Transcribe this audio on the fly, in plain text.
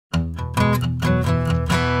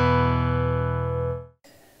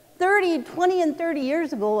20 and 30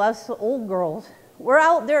 years ago, us old girls, we're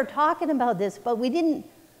out there talking about this, but we didn't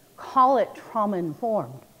call it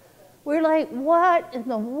trauma-informed. We're like, what in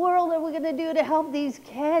the world are we going to do to help these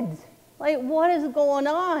kids? Like, what is going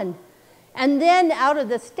on? And then out of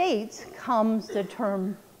the States comes the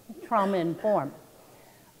term trauma-informed.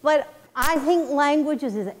 But I think language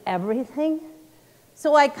is everything.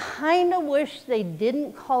 So I kind of wish they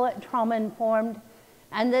didn't call it trauma-informed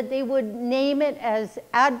and that they would name it as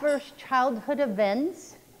adverse childhood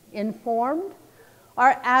events informed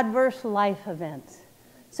or adverse life events.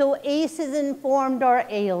 So ACEs informed or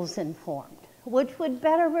AILS informed, which would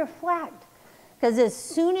better reflect. Because as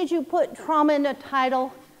soon as you put trauma in a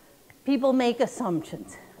title, people make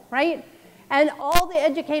assumptions, right? And all the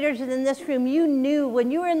educators in this room, you knew when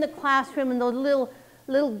you were in the classroom and those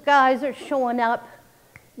little guys are showing up,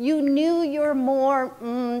 you knew you're more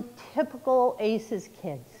typical ACEs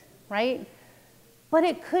kids, right? But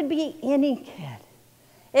it could be any kid.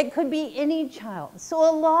 It could be any child. So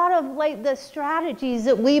a lot of like the strategies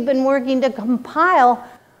that we've been working to compile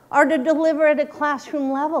are to deliver at a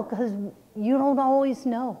classroom level because you don't always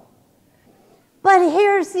know. But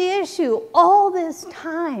here's the issue. All this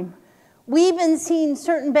time, we've been seeing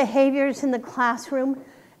certain behaviors in the classroom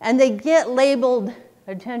and they get labeled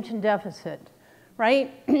attention deficit,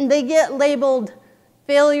 right? They get labeled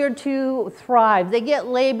failure to thrive. They get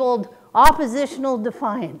labeled oppositional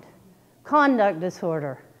defiant, conduct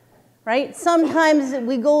disorder, right? Sometimes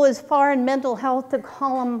we go as far in mental health to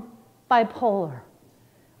call them bipolar.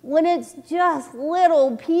 When it's just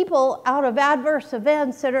little people out of adverse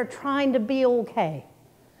events that are trying to be okay.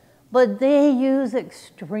 But they use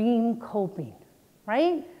extreme coping,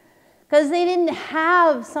 right? Because they didn't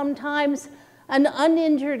have sometimes an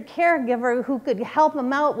uninjured caregiver who could help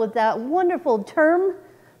them out with that wonderful term,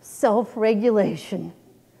 self-regulation.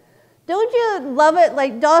 Don't you love it?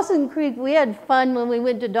 Like Dawson Creek, we had fun when we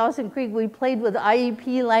went to Dawson Creek. We played with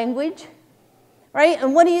IEP language, right?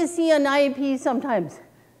 And what do you see on IEP sometimes?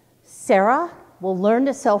 Sarah will learn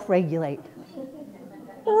to self-regulate.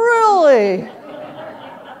 Really?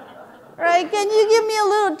 Right? Can you give me a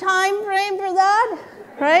little time frame for that?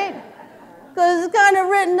 Right? Because it's kind of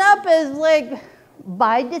written up as like,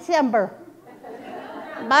 by December.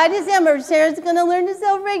 By December, Sarah's going to learn to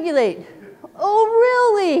self-regulate. Oh,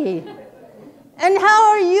 really? And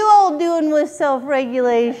how are you all doing with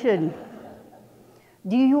self-regulation?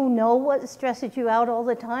 Do you know what stresses you out all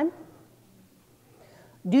the time?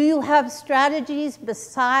 Do you have strategies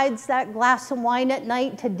besides that glass of wine at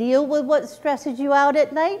night to deal with what stresses you out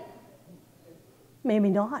at night? Maybe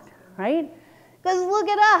not, right? Because look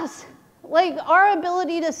at us. Like, our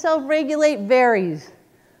ability to self-regulate varies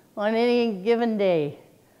on any given day.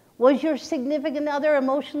 Was your significant other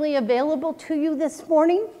emotionally available to you this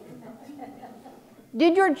morning?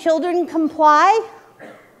 Did your children comply?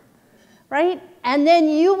 Right? And then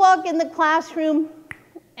you walk in the classroom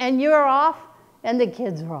and you're off and the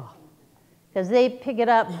kids are off because they pick it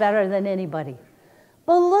up better than anybody.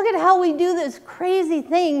 But look at how we do this crazy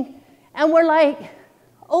thing and we're like,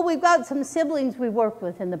 oh, we've got some siblings we worked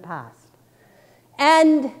with in the past.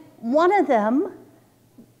 And one of them,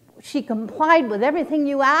 she complied with everything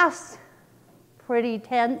you asked, pretty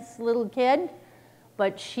tense little kid,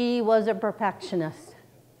 but she was a perfectionist.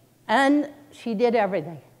 And she did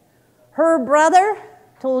everything. Her brother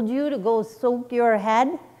told you to go soak your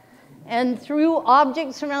head and threw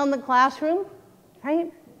objects around the classroom,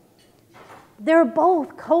 right? They're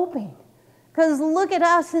both coping. Because look at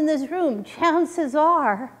us in this room. Chances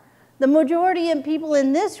are, the majority of people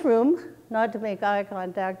in this room, not to make eye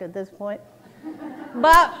contact at this point,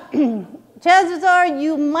 but chances are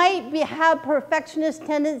you might have perfectionist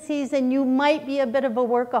tendencies and you might be a bit of a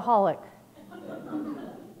workaholic.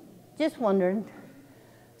 Just wondering.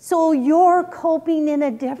 So you're coping in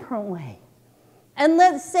a different way. And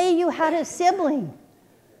let's say you had a sibling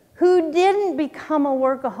who didn't become a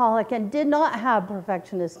workaholic and did not have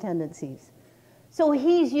perfectionist tendencies. So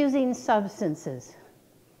he's using substances.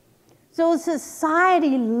 So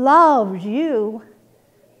society loves you,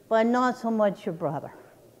 but not so much your brother,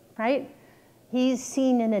 right? He's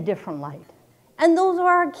seen in a different light. And those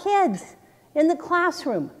are our kids in the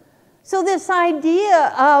classroom. So this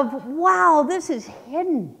idea of, wow, this is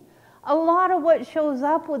hidden. A lot of what shows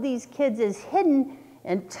up with these kids is hidden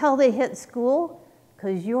until they hit school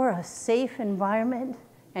because you're a safe environment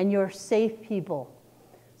and you're safe people.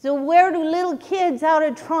 So where do little kids out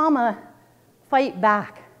of trauma fight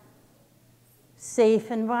back? Safe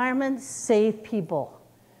environments, safe people.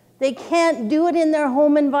 They can't do it in their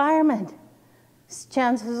home environment,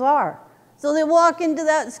 chances are. So they walk into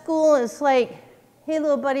that school and it's like, hey,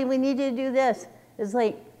 little buddy, we need you to do this. It's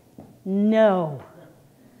like, No.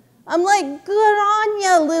 I'm like, good on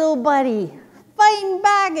you, little buddy. Fighting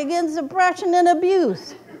back against oppression and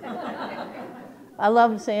abuse. I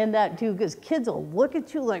love saying that too, because kids will look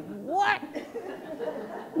at you like, what?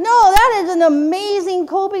 No, that is an amazing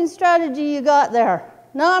coping strategy you got there.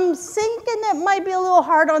 Now, I'm thinking it might be a little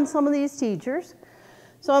hard on some of these teachers.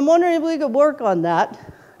 So I'm wondering if we could work on that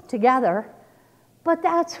together. But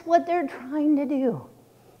that's what they're trying to do.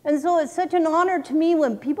 And so it's such an honor to me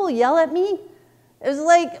when people yell at me. It's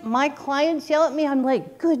like my clients yell at me. I'm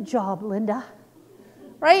like, good job, Linda.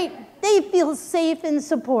 Right? They feel safe and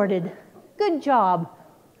supported. Good job.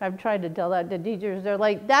 I've tried to tell that to teachers. They're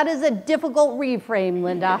like, that is a difficult reframe,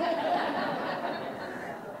 Linda.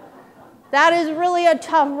 That is really a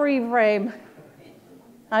tough reframe.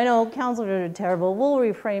 I know, counselors are terrible. We'll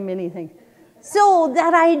reframe anything. So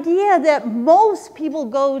that idea that most people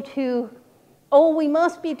go to, oh, we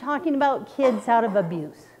must be talking about kids out of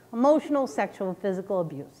abuse, emotional, sexual, physical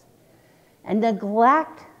abuse. And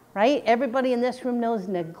neglect, right? Everybody in this room knows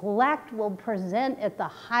neglect will present at the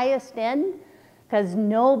highest end because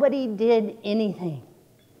nobody did anything.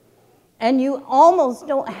 And you almost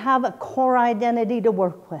don't have a core identity to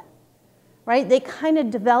work with, right? They kind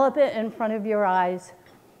of develop it in front of your eyes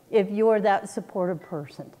if you're that supportive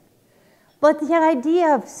person. But the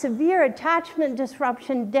idea of severe attachment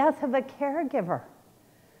disruption, death of a caregiver,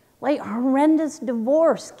 like horrendous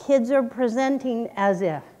divorce, kids are presenting as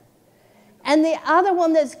if. And the other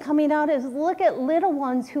one that's coming out is look at little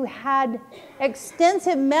ones who had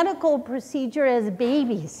extensive medical procedure as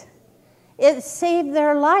babies. It saved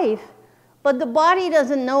their life, but the body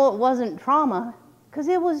doesn't know it wasn't trauma because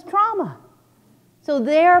it was trauma. So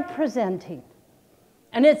they're presenting.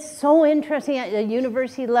 And it's so interesting at the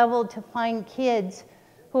university level to find kids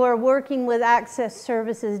who are working with access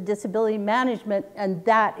services, disability management, and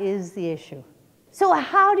that is the issue. So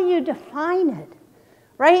how do you define it,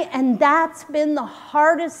 right? And that's been the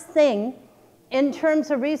hardest thing in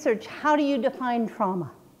terms of research. How do you define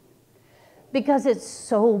trauma? Because it's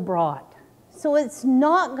so broad. So it's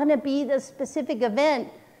not going to be the specific event.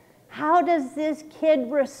 How does this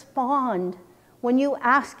kid respond when you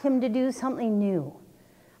ask him to do something new?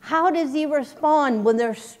 How does he respond when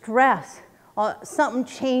there's stress or something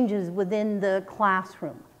changes within the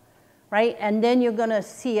classroom, right? And then you're going to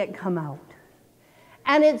see it come out.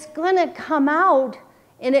 And it's going to come out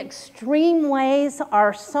in extreme ways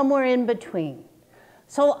or somewhere in between.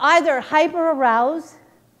 So either hyper-aroused,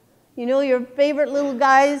 you know, your favorite little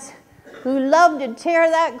guys who love to tear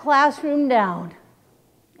that classroom down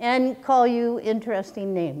and call you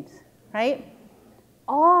interesting names, right?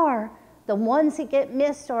 Or the ones that get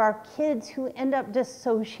missed are our kids who end up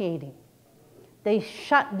dissociating. They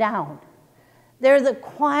shut down. They're the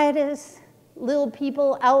quietest little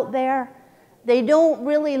people out there. They don't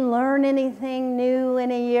really learn anything new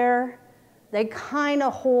in a year. They kind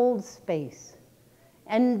of hold space.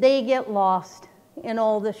 And they get lost in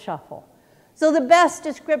all the shuffle. So the best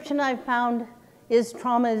description I've found is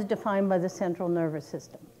trauma is defined by the central nervous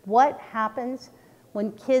system. What happens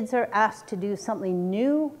when kids are asked to do something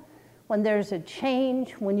new, when there's a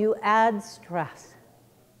change, when you add stress?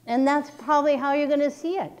 And that's probably how you're going to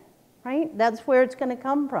see it, right? That's where it's going to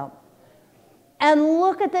come from. And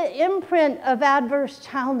look at the imprint of adverse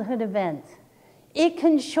childhood events. It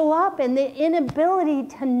can show up in the inability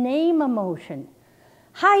to name emotion.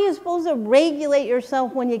 How are you supposed to regulate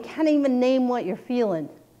yourself when you can't even name what you're feeling?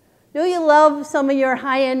 Do you love some of your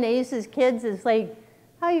high-end ACEs kids? It's like,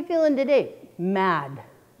 how are you feeling today? Mad.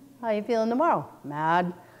 How are you feeling tomorrow?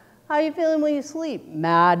 Mad. How are you feeling when you sleep?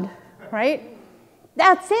 Mad, right?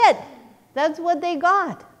 That's it. That's what they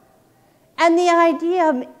got. And the idea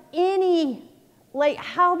of like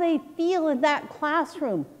how they feel in that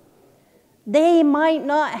classroom, they might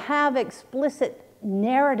not have explicit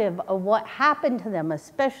narrative of what happened to them,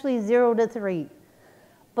 especially 0 to 3,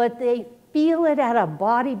 but they feel it at a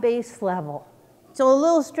body-based level. So a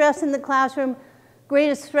little stress in the classroom,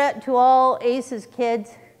 greatest threat to all ACEs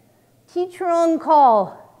kids, teacher on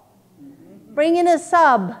call, bring in a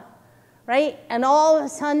sub, right? And all of a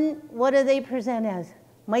sudden, what do they present as?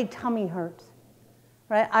 My tummy hurts,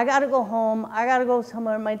 right? I gotta go home, I gotta go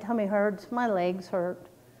somewhere, my tummy hurts, my legs hurt,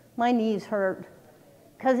 my knees hurt,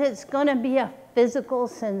 because it's gonna be a physical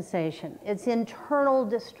sensation. It's internal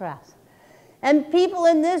distress. And people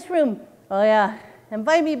in this room, oh yeah,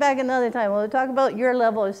 invite me back another time. We'll talk about your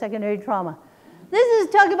level of secondary trauma. This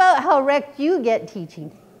is talk about how wrecked you get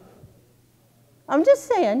teaching. I'm just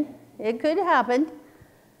saying, it could happen.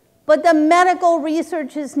 But the medical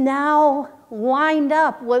research is now lined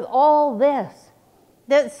up with all this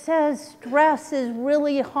that says stress is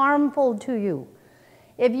really harmful to you.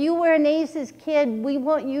 If you were an ACEs kid, we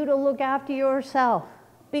want you to look after yourself.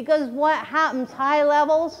 Because what happens, high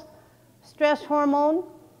levels, stress hormone,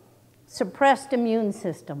 suppressed immune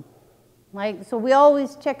system. Like, so we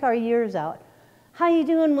always check our years out. How you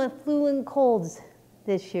doing with flu and colds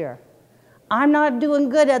this year? I'm not doing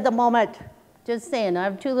good at the moment. Just saying, I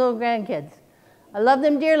have 2 little grandkids. I love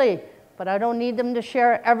them dearly, but I don't need them to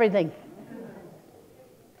share everything.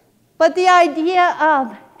 But the idea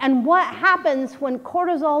of, and what happens when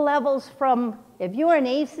cortisol levels from, if you're an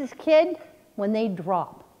ACEs kid, when they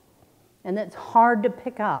drop, and it's hard to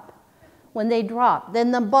pick up, when they drop,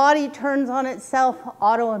 then the body turns on itself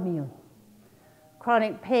autoimmune.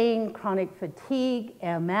 Chronic pain, chronic fatigue,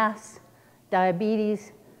 MS,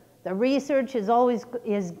 diabetes. The research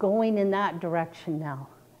is going in that direction now.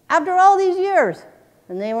 After all these years,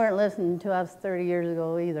 and they weren't listening to us 30 years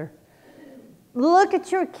ago either. Look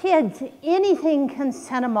at your kids. Anything can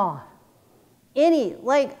send them off.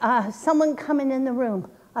 Like someone coming in the room,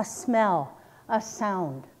 a smell, a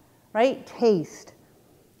sound, right? Taste.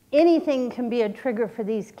 Anything can be a trigger for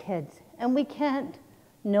these kids. And we can't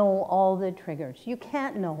know all the triggers. You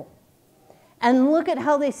can't know. And look at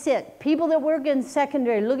how they sit. People that work in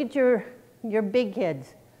secondary, look at your big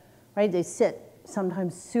kids, right? They sit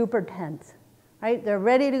sometimes super tense, right? They're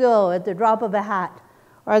ready to go at the drop of a hat.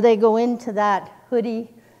 Or they go into that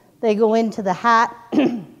hoodie, they go into the hat,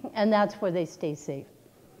 and that's where they stay safe.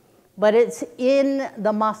 But it's in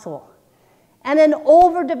the muscle. And an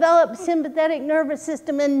overdeveloped sympathetic nervous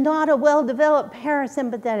system and not a well-developed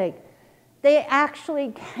parasympathetic, they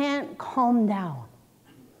actually can't calm down.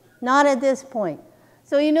 Not at this point.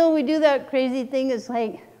 So you know we do that crazy thing, it's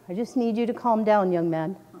like, I just need you to calm down, young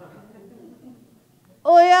man.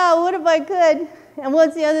 Oh yeah, what if I could? And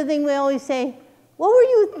what's the other thing we always say? What were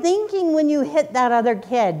you thinking when you hit that other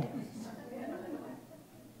kid?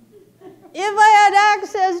 If I had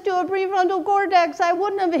access to a prefrontal cortex, I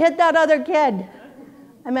wouldn't have hit that other kid.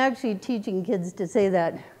 I'm actually teaching kids to say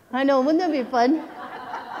that. I know, wouldn't that be fun?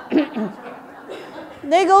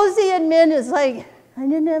 They go see admin, it's like, I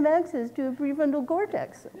didn't have access to a prefrontal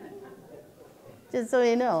cortex. Just so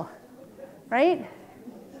you know, right?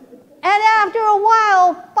 And after a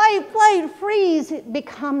while, fight, flight, freeze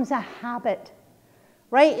becomes a habit,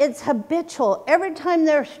 right? It's habitual. Every time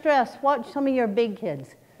they're stressed, watch some of your big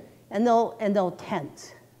kids, and they'll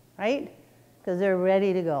tense, right? Because they're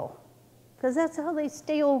ready to go. Because that's how they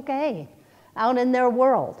stay okay out in their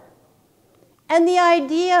world. And the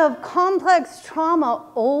idea of complex trauma,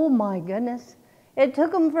 oh my goodness, it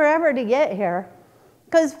took them forever to get here.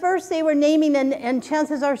 Because first they were naming, and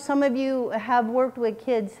chances are some of you have worked with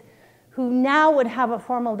kids who now would have a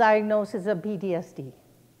formal diagnosis of PTSD.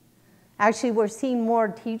 Actually, we're seeing more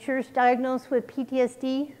teachers diagnosed with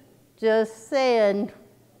PTSD. Just saying,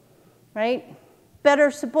 right?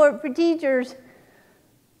 Better support for teachers.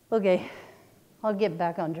 Okay, I'll get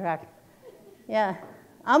back on track. Yeah,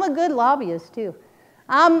 I'm a good lobbyist too.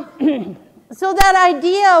 So that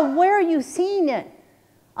idea of where are you seeing it?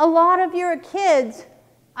 A lot of your kids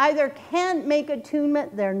either can't make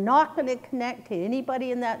attunement, they're not going to connect to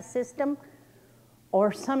anybody in that system,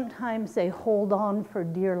 or sometimes they hold on for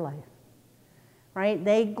dear life, right?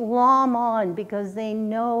 They glom on because they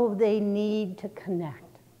know they need to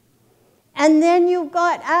connect. And then you've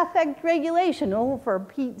got affect regulation. Oh, for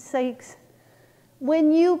Pete's sakes.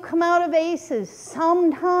 When you come out of ACEs,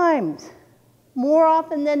 sometimes, more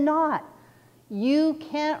often than not, you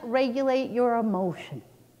can't regulate your emotion.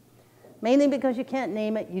 Mainly because you can't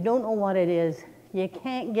name it, you don't know what it is, you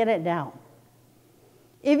can't get it down.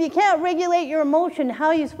 If you can't regulate your emotion, how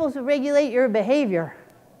are you supposed to regulate your behavior?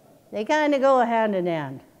 They kind of go hand in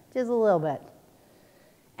hand, just a little bit.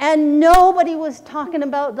 And nobody was talking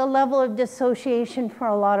about the level of dissociation for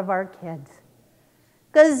a lot of our kids.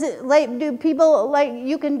 Because do people,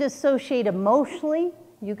 you can dissociate emotionally,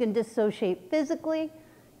 you can dissociate physically,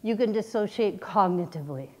 you can dissociate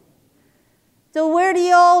cognitively. So where do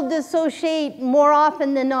you all dissociate more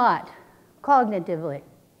often than not? Cognitively.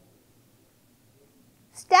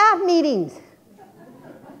 Staff meetings.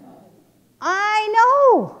 I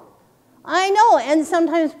know, and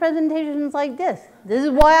sometimes presentations like this. This is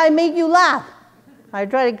why I make you laugh. I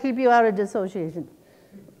try to keep you out of dissociation.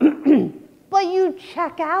 But you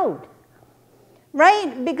check out,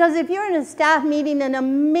 right? Because if you're in a staff meeting and an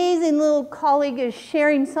amazing little colleague is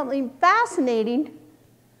sharing something fascinating,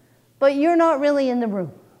 but you're not really in the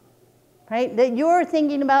room, right? That you're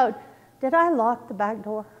thinking about, did I lock the back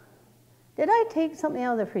door? Did I take something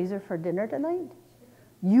out of the freezer for dinner tonight?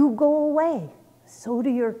 You go away. So do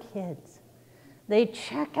your kids. They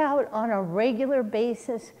check out on a regular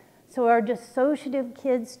basis So our dissociative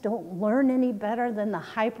kids don't learn any better than the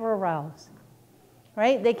hyper-aroused,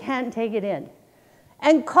 right? They can't take it in.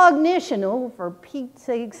 And cognition, oh, for Pete's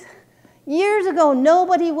sakes, years ago,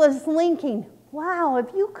 nobody was linking, wow,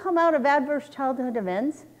 if you come out of adverse childhood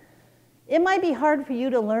events, it might be hard for you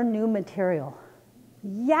to learn new material.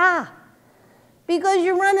 Yeah, because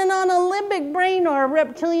you're running on a limbic brain or a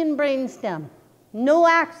reptilian brain stem. No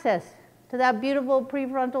access to that beautiful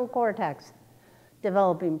prefrontal cortex,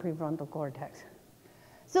 developing prefrontal cortex.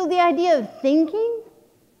 So the idea of thinking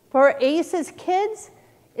for ACEs kids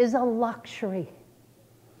is a luxury.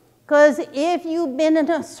 Because if you've been in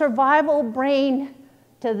a survival brain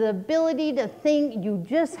to the ability to think, you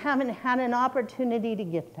just haven't had an opportunity to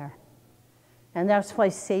get there. And that's why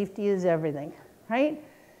safety is everything, right?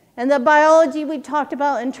 And the biology we talked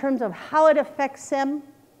about in terms of how it affects them,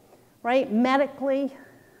 right? Medically,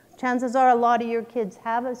 chances are a lot of your kids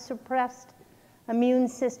have a suppressed immune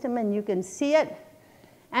system and you can see it.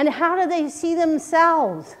 And how do they see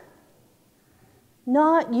themselves?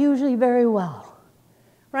 Not usually very well,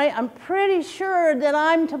 right? I'm pretty sure that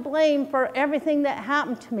I'm to blame for everything that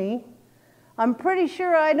happened to me. I'm pretty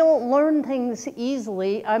sure I don't learn things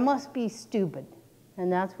easily. I must be stupid.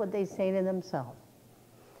 And that's what they say to themselves.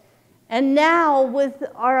 And now with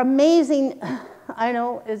our amazing, I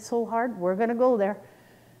know it's so hard, we're going to go there,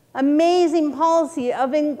 amazing policy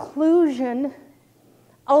of inclusion,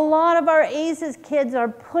 a lot of our ACEs kids are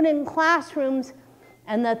put in classrooms,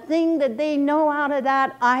 and the thing that they know out of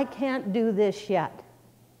that, I can't do this yet.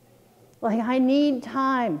 Like, I need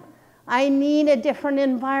time. I need a different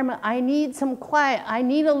environment. I need some quiet. I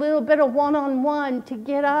need a little bit of one-on-one to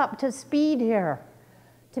get up to speed here,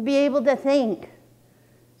 to be able to think.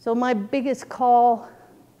 So my biggest call,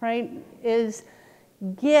 right, is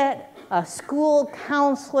get a school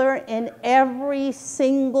counselor in every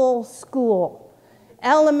single school,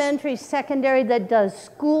 elementary, secondary, that does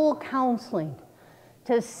school counseling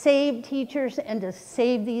to save teachers and to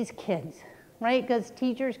save these kids, right? Because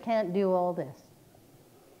teachers can't do all this.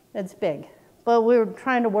 It's big. But we're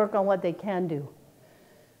trying to work on what they can do.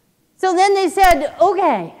 So then they said,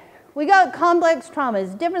 okay, we got complex trauma.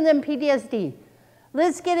 It's different than PTSD.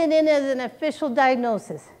 Let's get it in as an official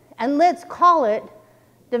diagnosis. And let's call it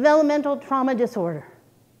developmental trauma disorder.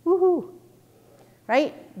 Woohoo.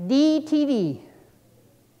 Right? DTD.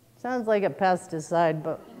 Sounds like a pesticide,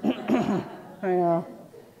 but I know.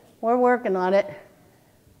 We're working on it.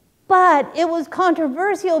 But it was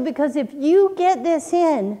controversial because if you get this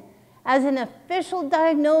in as an official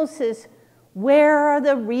diagnosis, where are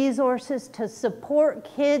the resources to support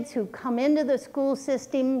kids who come into the school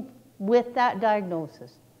system with that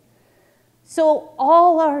diagnosis? So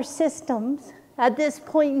all our systems at this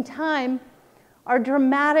point in time are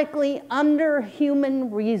dramatically under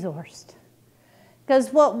human resourced.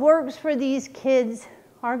 Because what works for these kids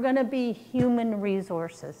are going to be human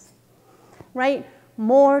resources, right?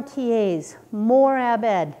 More TAs, more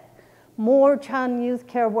ABED, more child and youth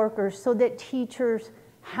care workers so that teachers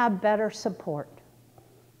have better support.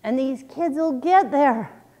 And these kids will get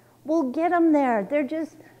there. We'll get them there. They're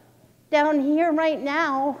just down here right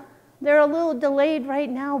now. They're a little delayed right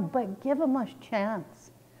now, but give them a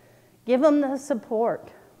chance. Give them the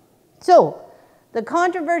support. So the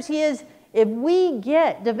controversy is, if we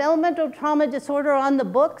get developmental trauma disorder on the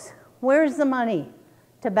books, where's the money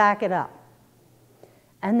to back it up?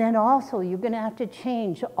 And then also, you're going to have to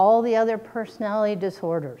change all the other personality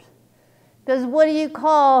disorders. Because what do you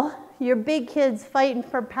call your big kids fighting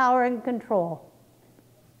for power and control?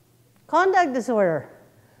 Conduct disorder,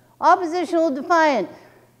 oppositional defiant,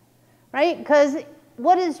 right? Because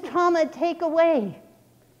what does trauma take away?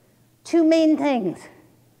 Two main things,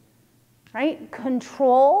 right?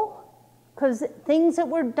 Control, because things that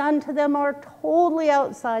were done to them are totally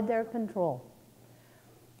outside their control.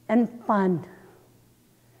 And fun.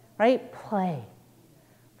 Right? Play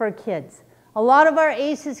for kids. A lot of our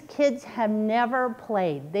ACEs kids have never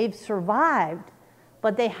played. They've survived,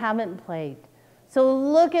 but they haven't played. So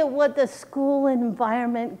look at what the school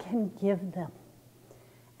environment can give them.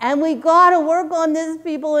 And we got to work on this,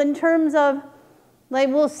 people, in terms of, like,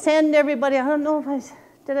 we'll send everybody, I don't know if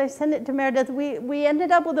did I send it to Meredith? We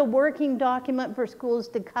ended up with a working document for schools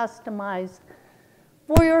to customize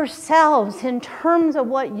for yourselves in terms of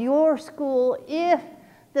what your school, if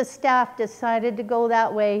the staff decided to go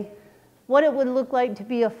that way, what it would look like to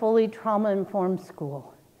be a fully trauma-informed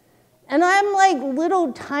school. And I'm like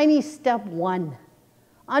little tiny step one.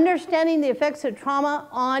 Understanding the effects of trauma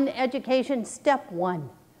on education, step one.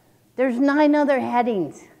 There's 9 other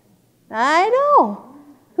headings. I know.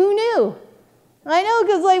 Who knew? I know,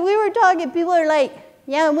 because like we were talking, people are like,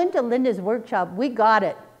 yeah, I went to Linda's workshop. We got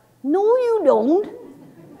it. No, you don't.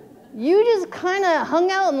 You just kind of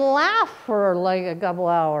hung out and laughed for like a couple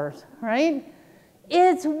hours, right?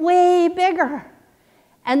 It's way bigger.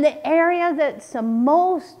 And the area that's the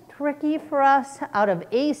most tricky for us out of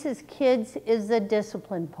ACE's kids is the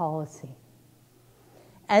discipline policy.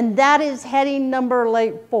 And that is heading number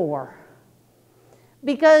like 4.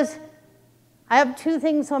 Because I have 2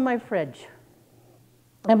 things on my fridge.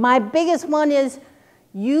 And my biggest one is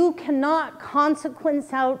you cannot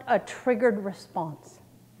consequence out a triggered response.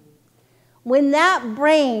 When that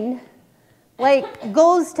brain like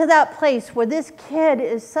goes to that place where this kid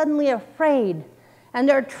is suddenly afraid and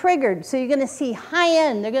they're triggered, so you're going to see high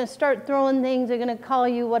end, they're going to start throwing things, they're going to call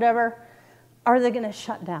you whatever, or they're going to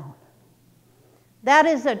shut down. That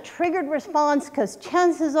is a triggered response because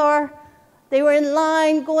chances are they were in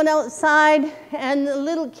line going outside and the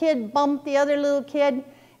little kid bumped the other little kid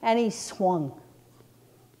and he swung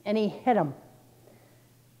and he hit him.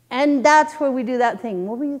 And that's where we do that thing.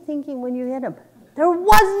 What were you thinking when you hit him? There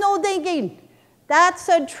was no thinking. That's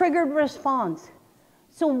a triggered response.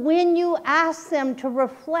 So when you ask them to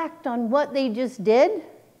reflect on what they just did,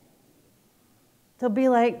 they'll be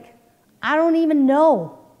like, I don't even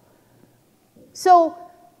know. So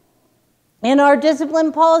in our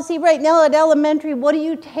discipline policy right now at elementary, what do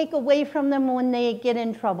you take away from them when they get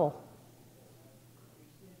in trouble?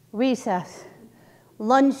 Recess,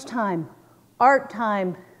 lunchtime, art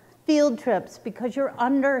time, field trips, because you're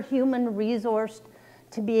under human resourced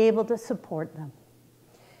to be able to support them.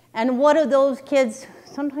 And what are those kids?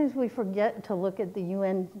 Sometimes we forget to look at the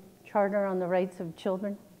UN Charter on the Rights of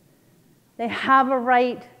Children. They have a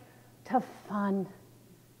right to fun,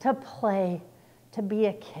 to play, to be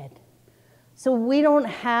a kid. So we don't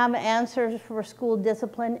have answers for school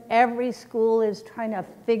discipline. Every school is trying to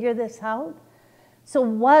figure this out. So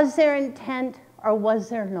was there intent or was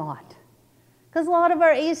there not? Because a lot of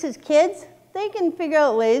our ACEs kids, they can figure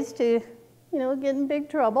out ways to, get in big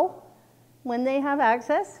trouble when they have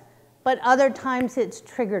access. But other times it's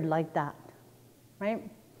triggered like that, right?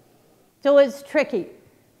 So it's tricky.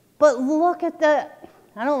 But look at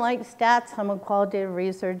I don't like stats. I'm a qualitative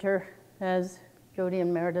researcher, as Jody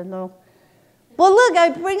and Meredith know. But look, I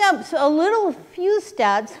bring up a few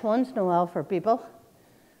stats once in a while for people,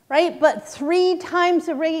 right? But 3 times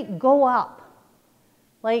the rate go up,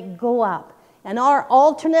 go up. And our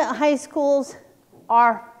alternate high schools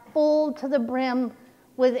are full to the brim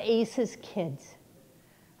with ACEs kids,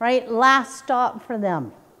 right? Last stop for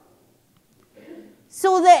them.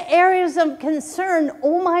 So the areas of concern,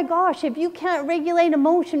 oh my gosh, if you can't regulate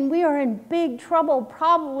emotion, we are in big trouble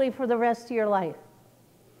probably for the rest of your life.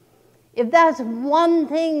 If that's one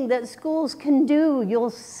thing that schools can do, you'll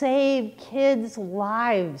save kids'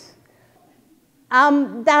 lives.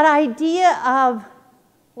 That idea of,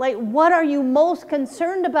 what are you most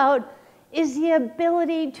concerned about is the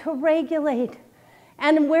ability to regulate.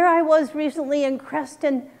 And where I was recently in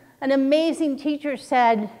Creston, an amazing teacher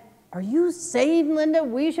said, are you saying, Linda,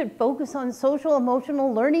 we should focus on social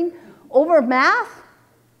emotional learning over math?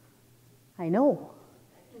 I know.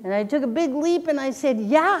 And I took a big leap and I said,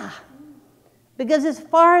 yeah. Because as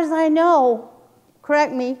far as I know,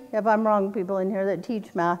 correct me if I'm wrong, people in here that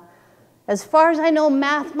teach math, as far as I know,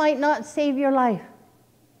 math might not save your life,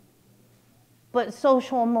 but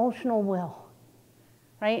social emotional will,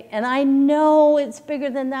 right? And I know it's bigger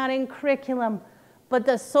than that in curriculum, but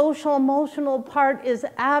the social emotional part is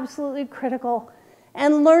absolutely critical.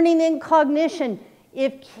 And learning and cognition,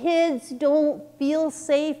 if kids don't feel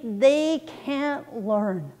safe, they can't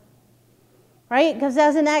learn. Right? Because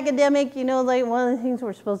as an academic, one of the things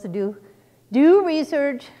we're supposed to do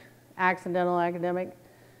research, accidental academic,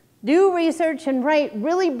 do research and write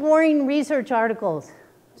really boring research articles.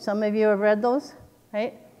 Some of you have read those,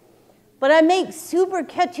 right? But I make super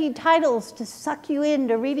catchy titles to suck you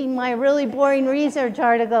into reading my really boring research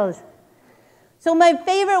articles. So my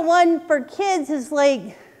favorite one for kids is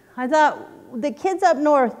I thought the kids up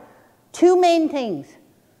north, 2 main things.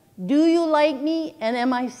 Do you like me and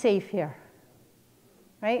am I safe here?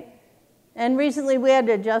 Right? And recently we had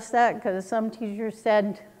to adjust that because some teachers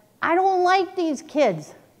said, I don't like these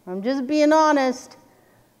kids. I'm just being honest.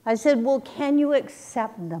 I said, well, can you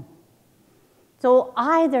accept them? So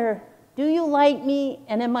either do you like me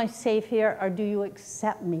and am I safe here, or do you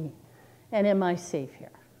accept me and am I safe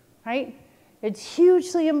here? Right? It's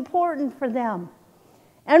hugely important for them.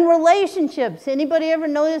 And relationships. Anybody ever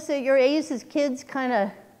notice that your ACEs kids kind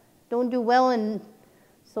of don't do well in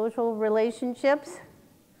social relationships?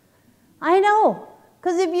 I know,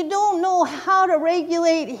 because if you don't know how to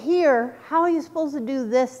regulate here, how are you supposed to do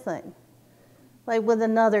this thing? With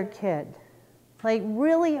another kid.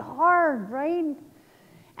 Really hard, right?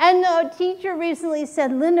 And a teacher recently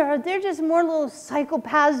said, Linda, are there just more little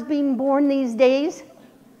psychopaths being born these days?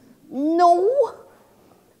 No.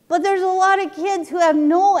 But there's a lot of kids who have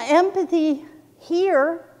no empathy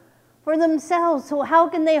here for themselves, so how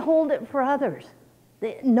can they hold it for others?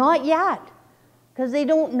 Not yet, because they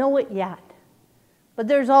don't know it yet. But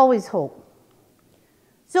there's always hope.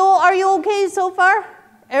 So are you okay so far?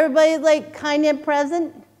 Everybody like kind of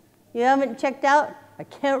present? You haven't checked out? I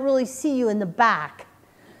can't really see you in the back.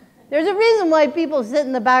 There's a reason why people sit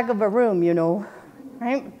in the back of a room, you know,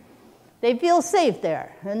 right? They feel safe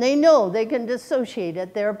there, and they know they can dissociate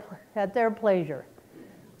at their pleasure.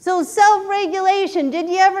 So self-regulation, did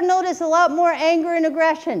you ever notice a lot more anger and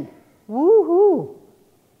aggression? Woo-hoo,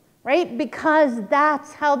 right? Because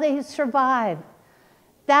that's how they survive.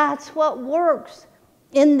 That's what works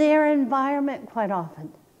in their environment quite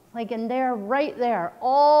often. Like in there, right there,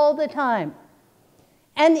 all the time.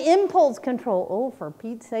 And impulse control, oh, for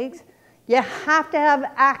Pete's sakes, you have to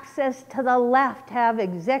have access to the left, to have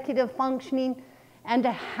executive functioning, and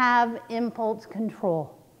to have impulse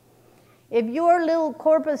control. If your little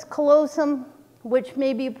corpus callosum, which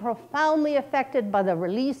may be profoundly affected by the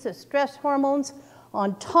release of stress hormones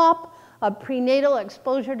on top of prenatal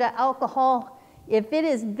exposure to alcohol, if it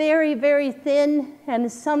is very, very thin,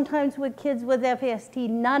 and sometimes with kids with FASD,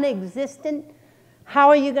 non-existent, how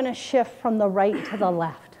are you going to shift from the right to the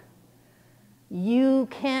left? You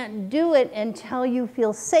can't do it until you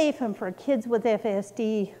feel safe, and for kids with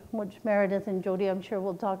FASD, which Meredith and Jody I'm sure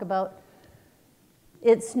will talk about,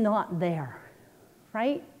 it's not there,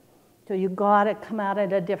 right? So you gotta come at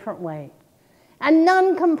it a different way. And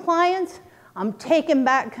non-compliance, I'm taking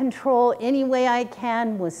back control any way I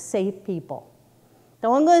can with safe people.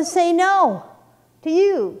 So I'm gonna say no to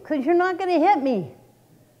you, because you're not gonna hit me.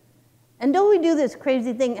 And don't we do this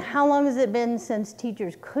crazy thing, how long has it been since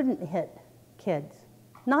teachers couldn't hit kids?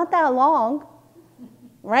 Not that long,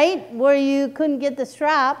 right? Where you couldn't get the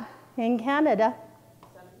strap in Canada.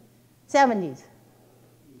 70s.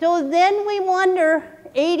 So then we wonder,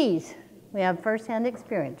 80s. We have first-hand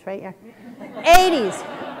experience right here. 80s.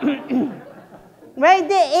 Right,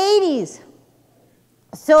 the 80s.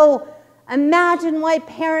 So imagine why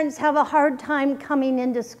parents have a hard time coming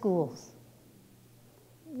into schools.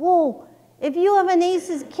 Whoa, if you have an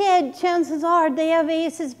ACEs kid, chances are they have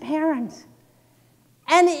ACEs parents.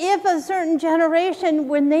 And if a certain generation,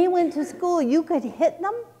 when they went to school, you could hit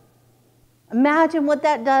them, imagine what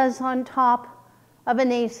that does on top of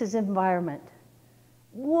an ACEs environment.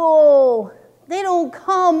 Whoa, they don't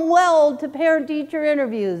come well to parent-teacher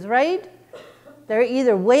interviews, right? They're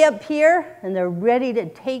either way up here and they're ready to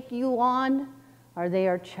take you on, or they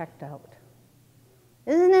are checked out.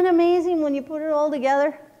 Isn't it amazing when you put it all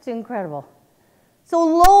together? It's incredible. So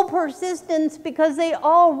low persistence because they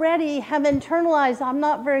already have internalized, I'm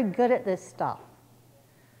not very good at this stuff,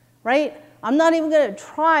 right? I'm not even going to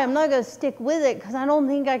try. I'm not going to stick with it because I don't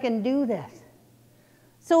think I can do this.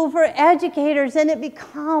 So for educators, then it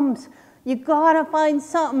becomes, you got to find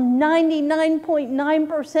something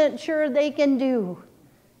 99.9% sure they can do,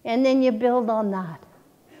 and then you build on that.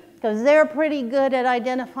 Because they're pretty good at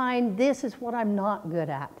identifying this is what I'm not good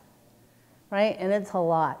at, right? And it's a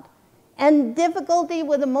lot. And difficulty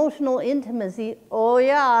with emotional intimacy, oh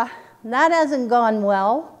yeah, that hasn't gone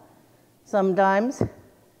well sometimes.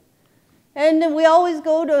 And then we always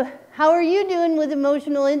go to, how are you doing with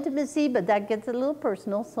emotional intimacy? But that gets a little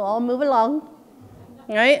personal, so I'll move along,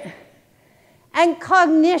 right? And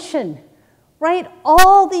cognition, right?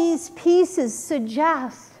 All these pieces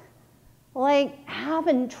suggest like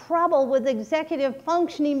having trouble with executive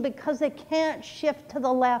functioning because they can't shift to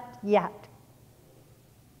the left yet.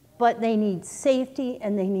 But they need safety,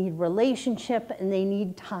 and they need relationship, and they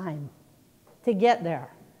need time to get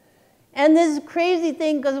there. And this crazy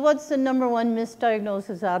thing, because what's the number one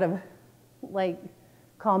misdiagnosis out of like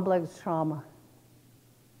complex trauma?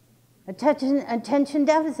 Attention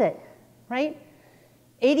deficit, right?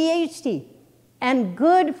 ADHD. And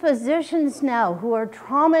good physicians now who are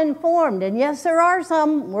trauma informed, and yes, there are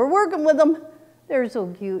some, we're working with them. They're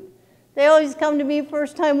so cute. They always come to me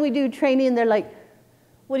first time we do training, and they're like,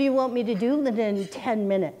 what do you want me to do in 10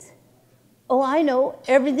 minutes? Oh, I know,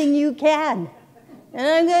 everything you can. And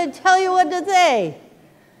I'm going to tell you what to say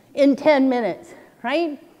in 10 minutes,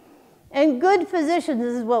 right? And good physicians,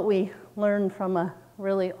 this is what we learned from a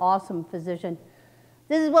really awesome physician.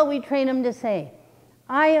 This is what we train them to say.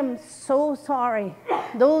 I am so sorry.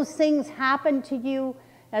 Those things happened to you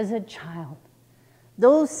as a child.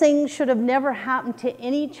 Those things should have never happened to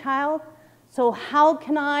any child. So how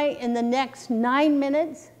can I, in the next 9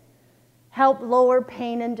 minutes, help lower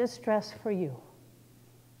pain and distress for you?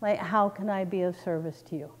 Like, how can I be of service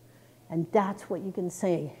to you? And that's what you can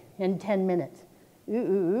say in 10 minutes. Ooh,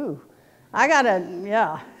 ooh, ooh.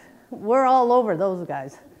 Yeah, we're all over those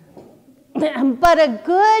guys. But a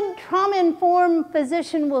good trauma-informed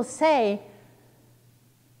physician will say,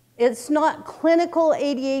 it's not clinical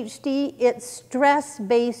ADHD, it's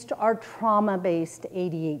stress-based or trauma-based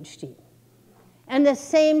ADHD. And the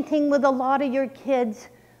same thing with a lot of your kids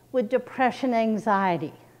with depression,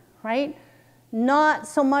 anxiety, right? Not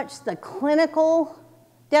so much the clinical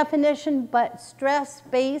definition, but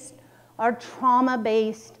stress-based or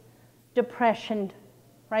trauma-based depression,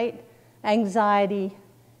 right? Anxiety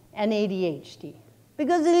and ADHD.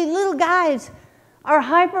 Because these little guys are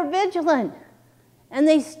hypervigilant, and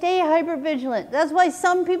they stay hypervigilant. That's why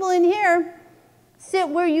some people in here sit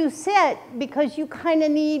where you sit, because you kind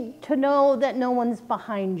of need to know that no one's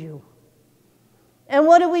behind you. And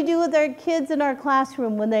what do we do with our kids in our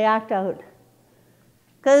classroom when they act out?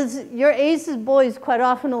 Because your ACEs boys quite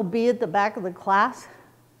often will be at the back of the class.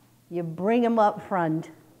 You bring them up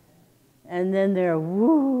front, and then they're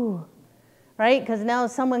woo, right? Because now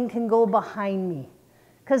someone can go behind me.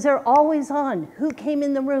 Because they're always on. Who came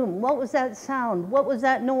in the room? What was that sound? What was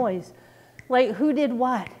that noise? Like, who did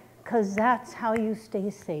what? Because that's how you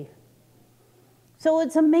stay safe. So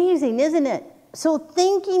it's amazing, isn't it? So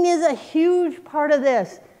thinking is a huge part of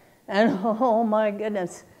this. And oh my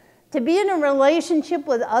goodness, to be in a relationship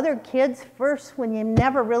with other kids first when you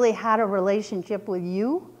never really had a relationship with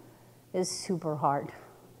you is super hard,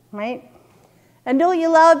 right? And don't you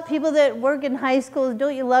love people that work in high schools?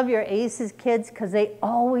 Don't you love your ACEs kids? Because they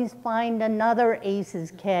always find another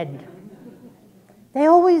ACEs kid. They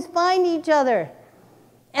always find each other.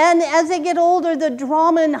 And as they get older, the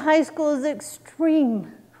drama in high school is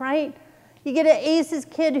extreme, right? You get an ACEs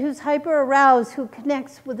kid who's hyper-aroused, who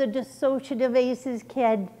connects with a dissociative ACEs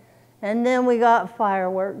kid. And then we got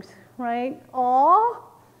fireworks, right? Aw.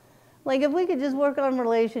 Like, if we could just work on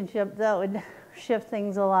relationships, that would shift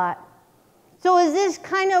things a lot. So is this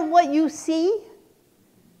kind of what you see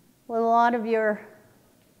with a lot of your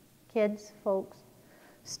kids, folks,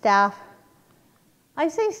 staff? I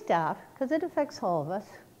say staff because it affects all of us,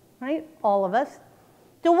 right? All of us.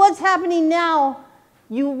 So what's happening now,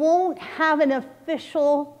 you won't have an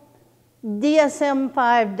official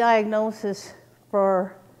DSM-5 diagnosis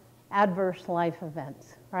for adverse life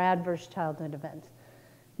events or adverse childhood events.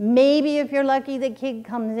 Maybe if you're lucky, the kid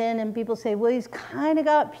comes in and people say, well, he's kind of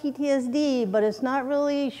got PTSD, but it's not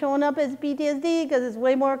really showing up as PTSD because it's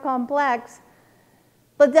way more complex.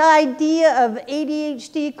 But the idea of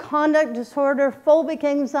ADHD, conduct disorder, phobic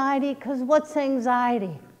anxiety, because what's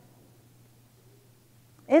anxiety?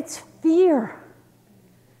 It's fear,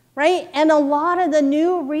 right? And a lot of the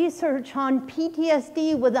new research on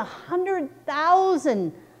PTSD with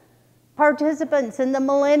 100,000 participants in the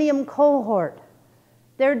Millennium Cohort,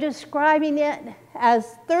 they're describing it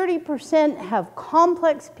as 30% have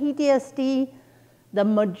complex PTSD, the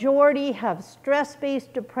majority have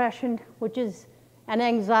stress-based depression, which is an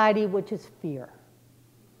anxiety, which is fear.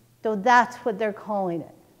 So that's what they're calling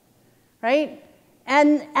it, right?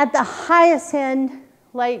 And at the highest end,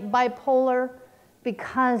 like bipolar,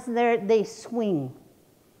 because they swing,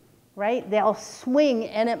 right? They'll swing,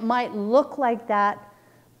 and it might look like that,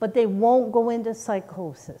 but they won't go into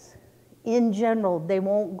psychosis. In general, they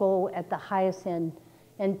won't go at the highest end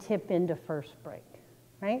and tip into first break,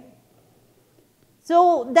 right?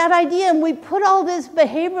 So that idea, and we put all this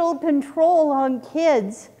behavioral control on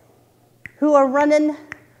kids who are running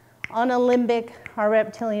on a limbic or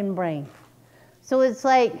reptilian brain. So it's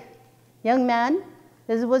like, young man,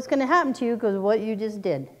 this is what's going to happen to you because of what you just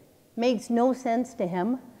did. Makes no sense to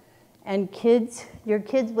him. And kids, your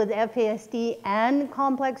kids with FASD and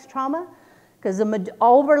complex trauma, because the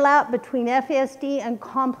overlap between FASD and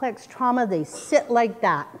complex trauma, they sit like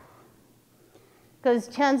that. Because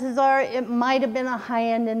chances are it might have been a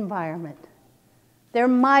high-end environment. There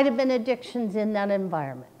might have been addictions in that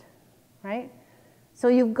environment, right? So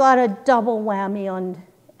you've got a double whammy on,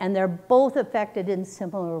 and they're both affected in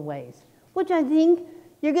similar ways, which I think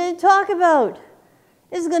you're going to talk about.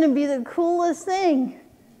 It's going to be the coolest thing.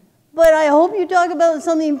 But I hope you talk about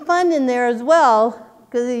something fun in there as well,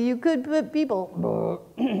 because you could put people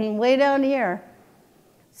way down here.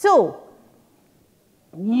 So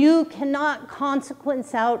you cannot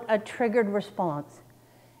consequence out a triggered response.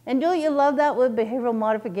 And don't you love that with behavioral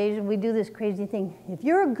modification? We do this crazy thing. If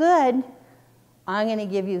you're good, I'm going to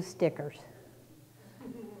give you stickers.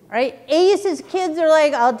 Right? ACEs kids are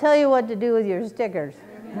like, I'll tell you what to do with your stickers.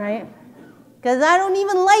 Right? Because I don't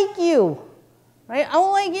even like you. Right? I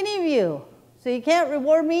don't like any of you. So you can't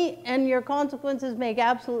reward me, and your consequences make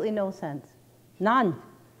absolutely no sense. None.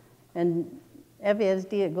 And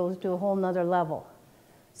POPFASD, it goes to a whole nother level.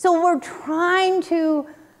 So we're trying to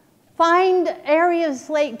find areas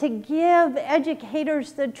like to give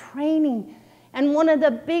educators the training. And one of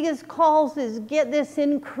the biggest calls is get this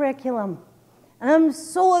in curriculum. And I'm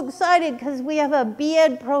so excited because we have a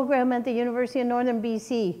B.Ed program at the University of Northern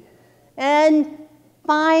BC. And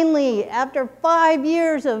finally, after 5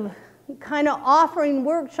 years of kind of offering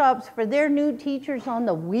workshops for their new teachers on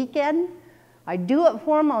the weekend, I do it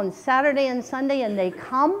for them on Saturday and Sunday and they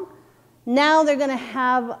come. Now they're going to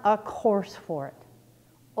have a course for it.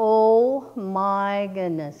 Oh my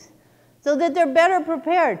goodness. So that they're better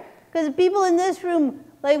prepared. Because people in this room,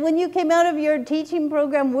 like when you came out of your teaching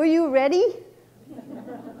program, were you ready?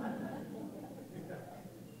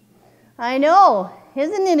 I know,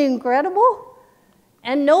 isn't it incredible?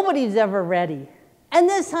 And nobody's ever ready. And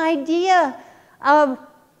this idea of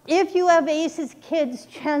if you have ACEs kids,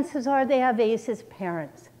 chances are they have ACEs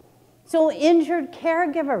parents. So injured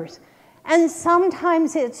caregivers. And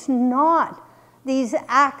sometimes it's not these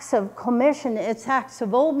acts of commission, it's acts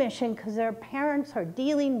of omission because their parents are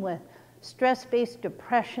dealing with stress-based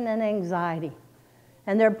depression and anxiety.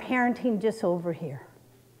 And they're parenting just over here.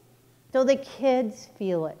 So the kids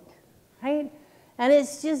feel it, right? And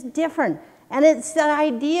it's just different. And it's the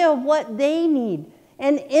idea of what they need.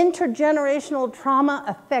 And intergenerational trauma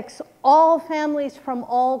affects all families from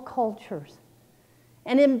all cultures.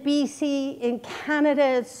 And in BC, in Canada,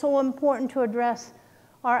 it's so important to address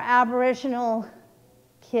our Aboriginal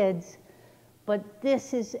kids. But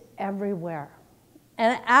this is everywhere.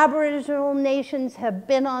 And Aboriginal nations have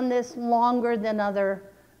been on this longer than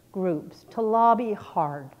other groups to lobby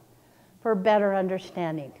hard for better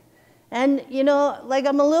understanding. And, you know, like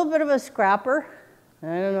I'm a little bit of a scrapper. I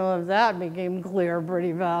don't know if that became clear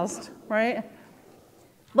pretty fast, right?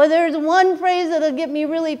 But there's one phrase that'll get me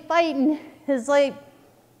really fighting. It's like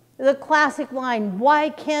the classic line, why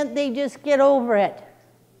can't they just get over it?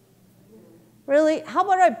 Really? How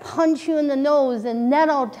about I punch you in the nose and then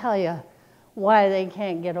I'll tell you why they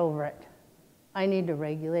can't get over it? I need to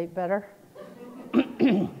regulate better.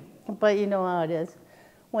 But you know how it is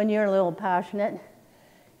when you're a little passionate.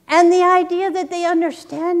 And the idea that they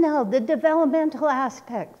understand now the developmental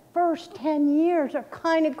aspects, first 10 years are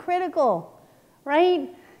kind of critical,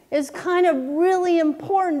 right? It's kind of really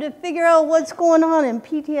important to figure out what's going on, and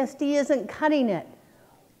PTSD isn't cutting it.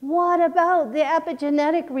 What about the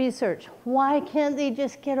epigenetic research? Why can't they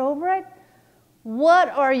just get over it? What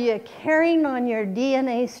are you carrying on your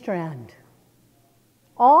DNA strand?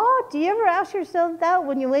 Oh, do you ever ask yourself that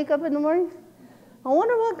when you wake up in the morning? I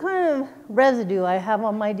wonder what kind of residue I have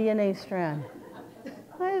on my DNA strand.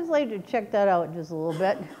 I just like to check that out just a little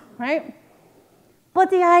bit, right?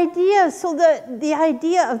 But the idea, so the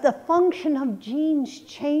idea of the function of genes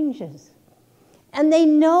changes. And they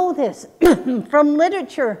know this from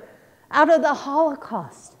literature out of the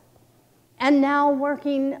Holocaust. And now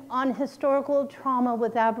working on historical trauma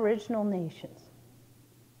with Aboriginal nations.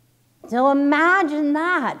 So imagine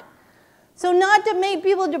that. So not to make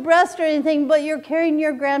people depressed or anything, but you're carrying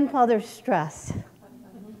your grandfather's stress.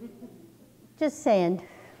 Just saying.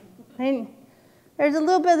 Right? There's a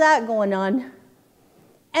little bit of that going on.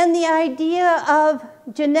 And the idea of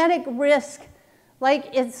genetic risk, like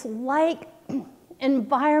it's like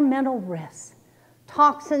environmental risk.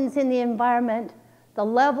 Toxins in the environment, the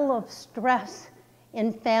level of stress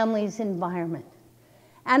in families' environment.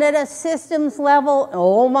 And at a systems level,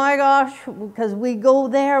 oh my gosh, because we go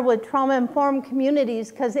there with trauma-informed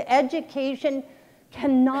communities, because education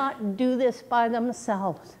cannot do this by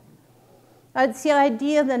themselves. It's the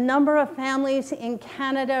idea of the number of families in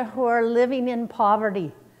Canada who are living in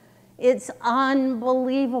poverty. It's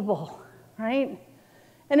unbelievable, right?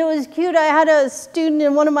 And it was cute. I had a student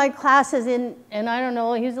in one of my classes, and I don't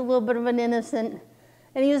know, he's a little bit of an innocent.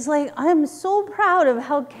 And he was like, I'm so proud of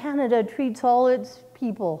how Canada treats all its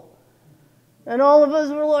people. And all of us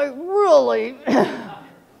were like, really?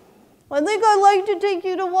 I think I'd like to take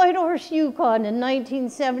you to Whitehorse, Yukon in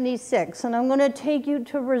 1976, and I'm going to take you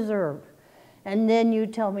to Reserve. And then you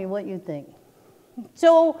tell me what you think.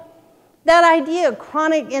 So that idea of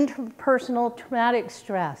chronic interpersonal traumatic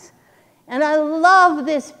stress. And I love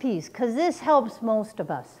this piece because this helps most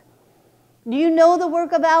of us. Do you know the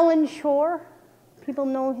work of Alan Shore? People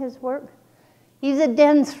know his work? He's a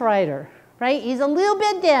dense writer, right? He's a little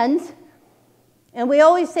bit dense. And we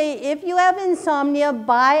always say, if you have insomnia,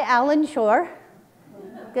 buy Alan Shore.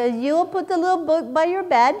 Because you will put the little book by your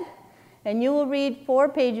bed and you will read 4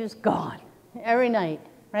 pages, gone, every night,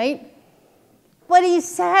 right? But he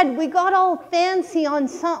said, we got all fancy on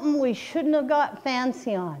something we shouldn't have got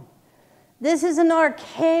fancy on. This is an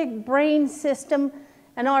archaic brain system,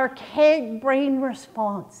 an archaic brain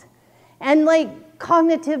response. And like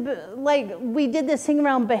cognitive, like we did this thing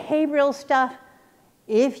around behavioral stuff.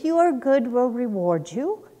 If you are good, we'll reward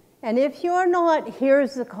you. And if you are not,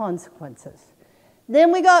 here's the consequences.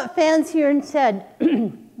 Then we got fancier and said,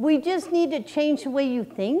 we just need to change the way you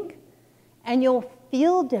think, and you'll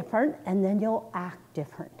feel different, and then you'll act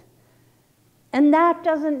different. And that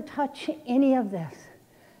doesn't touch any of this.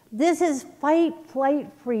 This is fight, flight,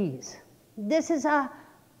 freeze. This is a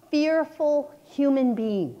fearful human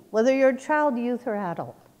being, whether you're a child, youth, or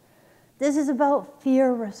adult. This is about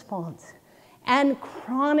fear response and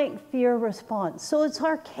chronic fear response. So it's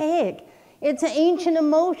archaic. It's an ancient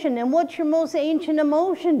emotion. And what's your most ancient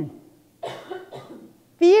emotion?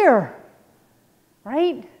 Fear,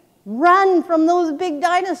 right? Run from those big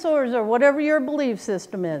dinosaurs or whatever your belief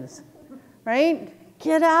system is, right?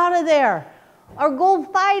 Get out of there. Or go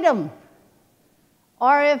fight them.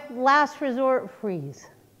 Or if last resort, freeze,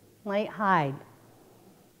 like hide.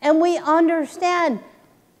 And we understand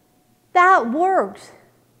that works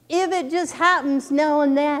if it just happens now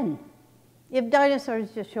and then. If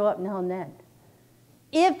dinosaurs just show up now and then.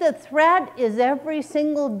 If the threat is every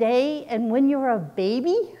single day and when you're a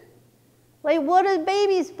baby, like what is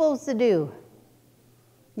baby supposed to do?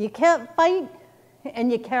 You can't fight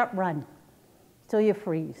and you can't run, so you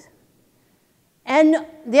freeze. And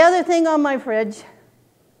the other thing on my fridge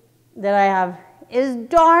that I have is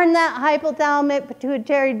darn that hypothalamic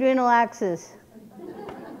pituitary adrenal axis.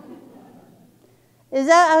 Is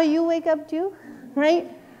that how you wake up too, right?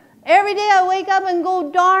 Every day I wake up and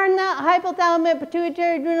go, darn that hypothalamic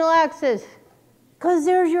pituitary adrenal axis. Because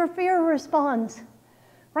there's your fear response,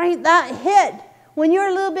 right? That hit. When you're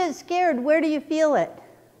a little bit scared, where do you feel it?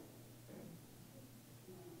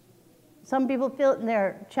 Some people feel it in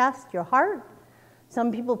their chest, your heart.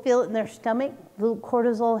 Some people feel it in their stomach, little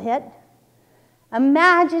cortisol hit.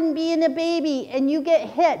 Imagine being a baby and you get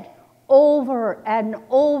hit over and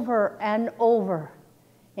over and over.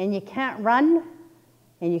 And you can't run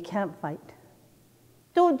and you can't fight.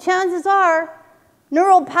 So chances are,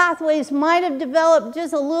 neural pathways might have developed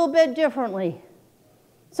just a little bit differently.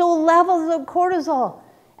 So levels of cortisol,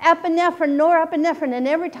 epinephrine, norepinephrine, and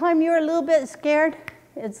every time you're a little bit scared,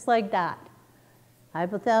 it's like that.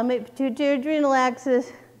 Hypothalamic pituitary adrenal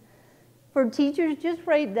axis. For teachers, just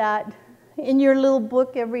write that in your little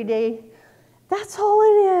book every day. That's all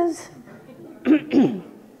it is.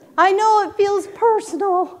 I know it feels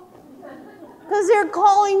personal because they're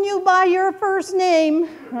calling you by your first name,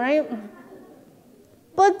 right?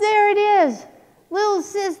 But there it is. Little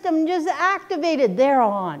system just activated. They're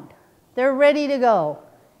on. They're ready to go.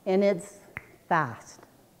 And it's fast.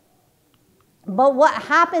 But what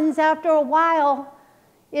happens after a while,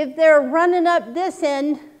 if they're running up this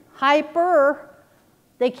end, hyper,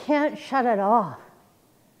 they can't shut it off,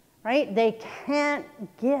 right? They can't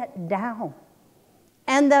get down.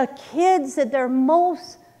 And the kids that they're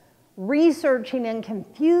most researching and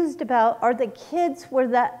confused about are the kids where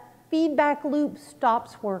that feedback loop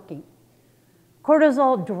stops working.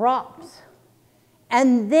 Cortisol drops,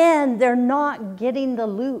 and then they're not getting the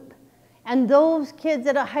loop. And those kids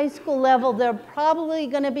at a high school level, they're probably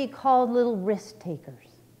going to be called little risk takers,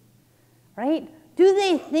 right? Do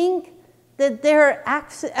they think that they're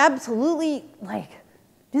absolutely, like,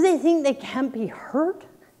 do they think they can't be hurt?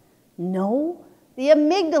 No. The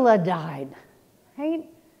amygdala died, right?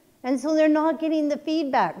 And so they're not getting the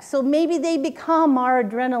feedback. So maybe they become our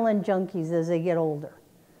adrenaline junkies as they get older,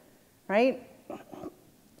 right?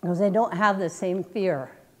 Because they don't have the same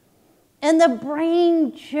fear. And the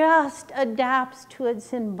brain just adapts to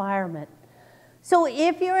its environment. So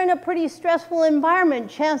if you're in a pretty stressful environment,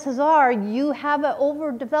 chances are you have an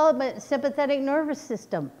overdevelopment sympathetic nervous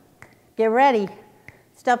system. Get ready.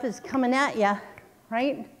 Stuff is coming at you,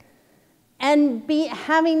 right? And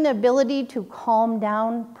having the ability to calm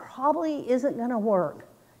down probably isn't going to work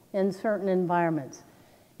in certain environments.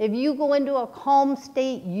 If you go into a calm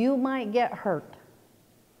state, you might get hurt.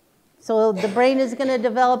 So the brain is going to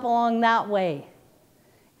develop along that way.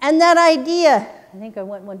 And that idea, I think I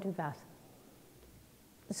went one too fast.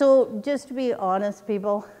 So just to be honest,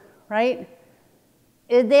 people, right?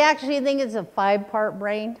 They actually think it's a 5-part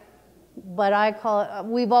brain, but I call it,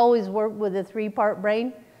 we've always worked with a 3-part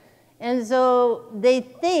brain. And so they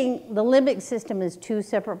think the limbic system is 2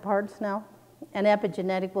 separate parts now, and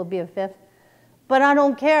epigenetic will be a 5th. But I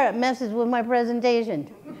don't care, it messes with my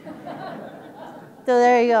presentation. So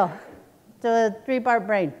there you go. So a 3-part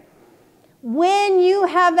brain. When you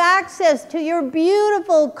have access to your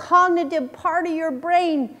beautiful cognitive part of your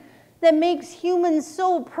brain that makes humans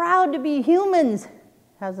so proud to be humans,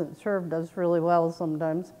 hasn't served us really well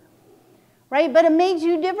sometimes, right? But it makes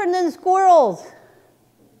you different than squirrels.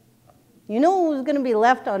 You know who's going to be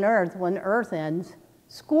left on Earth when Earth ends?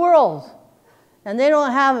 Squirrels. And they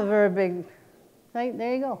don't have a very big, right?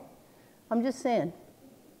 There you go. I'm just saying.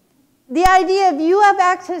 The idea, if you have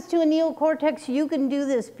access to a neocortex, you can do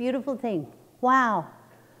this beautiful thing. Wow.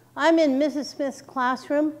 I'm in Mrs. Smith's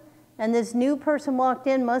classroom, and this new person walked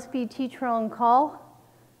in, must be teacher on call,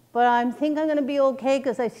 but I think I'm going to be okay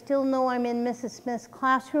because I still know I'm in Mrs. Smith's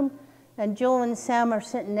classroom, and Joe and Sam are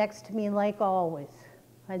sitting next to me like always.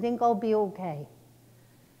 I think I'll be okay.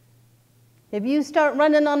 If you start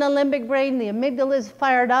running on the limbic brain, the amygdala is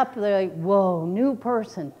fired up, they're like, whoa, new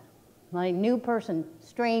person, like new person,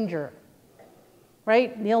 stranger,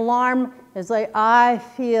 right? The alarm is like, I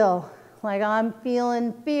feel like I'm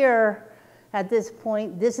feeling fear at this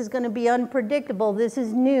point. This is going to be unpredictable. This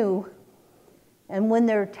is new. And when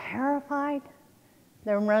they're terrified,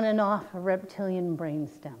 they're running off a reptilian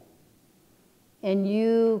brainstem. And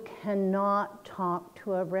you cannot talk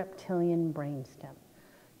to a reptilian brainstem.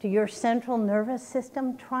 To your central nervous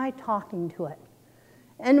system, try talking to it.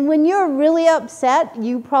 And when you're really upset,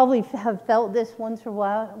 you probably have felt this once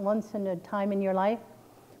in a time in your life.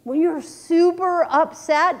 When you're super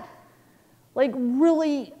upset, like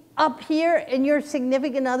really up here, and your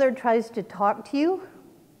significant other tries to talk to you,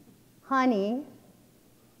 honey,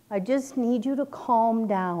 I just need you to calm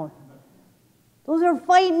down. Those are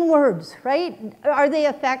fighting words, right? Are they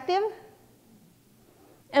effective?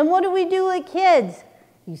 And what do we do with kids?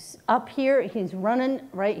 He's up here, he's running,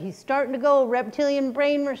 right? He's starting to go, reptilian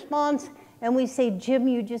brain response, and we say, Jim,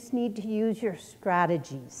 you just need to use your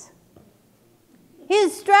strategies.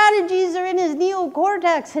 His strategies are in his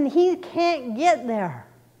neocortex, and he can't get there.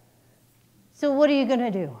 So what are you going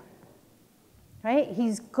to do? Right?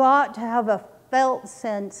 He's got to have a felt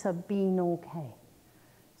sense of being okay.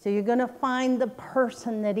 So you're going to find the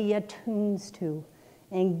person that he attunes to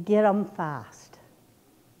and get them fast.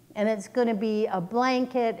 And it's going to be a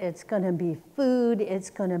blanket, it's going to be food, it's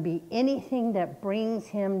going to be anything that brings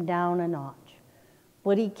him down a notch.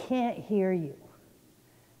 But he can't hear you.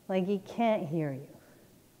 Like he can't hear you.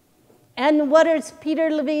 And what is Peter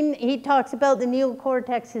Levine? He talks about the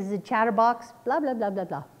neocortex is the chatterbox, blah, blah, blah, blah,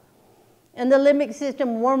 blah. And the limbic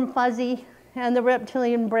system, warm, fuzzy, and the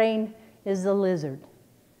reptilian brain is the lizard.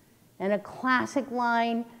 And a classic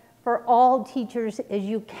line for all teachers is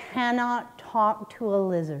you cannot talk to a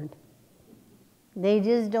lizard. They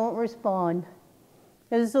just don't respond.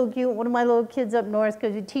 It's so cute. One of my little kids up north,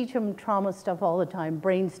 because you teach them trauma stuff all the time,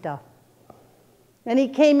 brain stuff. And he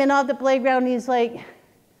came in off the playground, and he's like,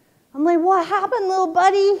 I'm like, what happened, little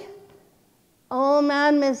buddy? Oh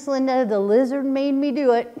man, Miss Linda, the lizard made me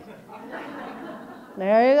do it.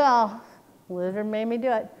 There you go. Lizard made me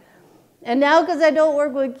do it. And now, because I don't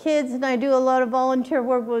work with kids and I do a lot of volunteer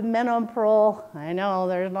work with men on parole, I know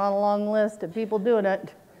there's not a long list of people doing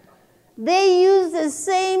it. They use the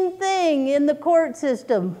same thing in the court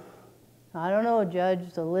system. I don't know,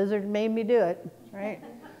 Judge, the lizard made me do it, right?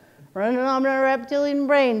 Running on my reptilian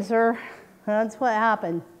brain, sir. That's what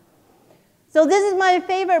happened. So this is my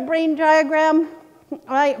favorite brain diagram,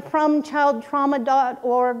 right, from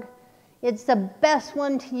childtrauma.org. It's the best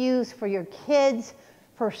one to use for your kids,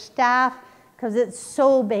 for staff, because it's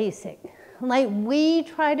so basic. Like, we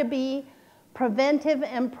try to be preventive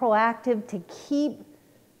and proactive to keep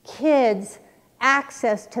kids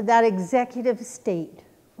access to that executive state,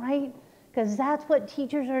 right? Because that's what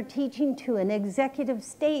teachers are teaching to, an executive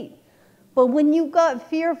state. But when you've got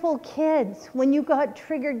fearful kids, when you've got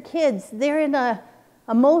triggered kids, they're in an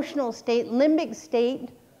emotional state, limbic state,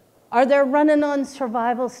 or they're running on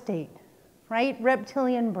survival state, right?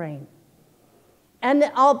 Reptilian brain. And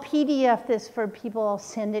I'll PDF this for people, I'll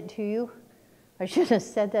send it to you. I should have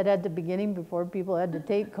said that at the beginning before people had to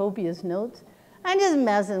take copious notes. I'm just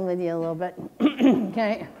messing with you a little bit,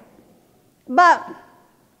 okay? But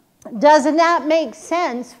doesn't that make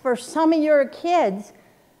sense for some of your kids?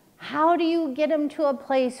 How do you get them to a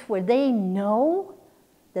place where they know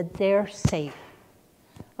that they're safe?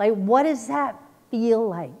 Like, what does that feel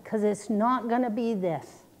like? Because it's not going to be this.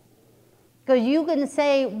 Because you can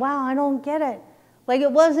say, wow, I don't get it. Like,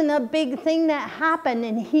 it wasn't a big thing that happened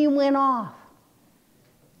and he went off.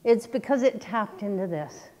 It's because it tapped into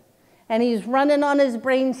this. And he's running on his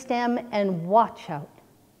brainstem, and watch out.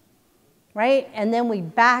 Right? And then we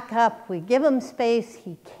back up, we give him space,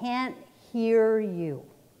 he can't hear you.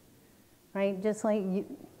 Right? Just like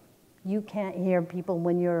you can't hear people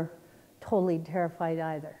when you're totally terrified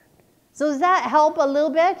either. So does that help a little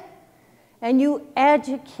bit? And you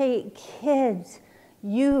educate kids,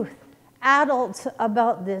 youth, adults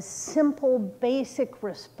about this simple, basic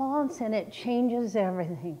response, and it changes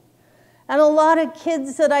everything. And a lot of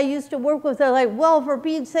kids that I used to work with are like, well, for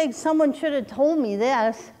Pete's sake, someone should have told me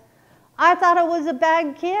this. I thought I was a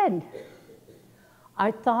bad kid.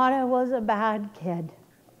 I thought I was a bad kid.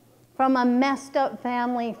 From a messed up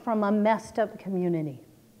family, from a messed up community.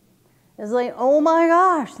 It's like, oh my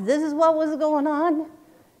gosh, this is what was going on.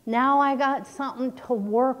 Now I got something to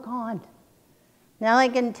work on. Now I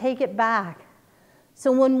can take it back. So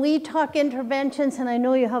when we talk interventions, and I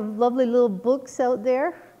know you have lovely little books out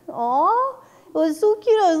there. Aw, it was so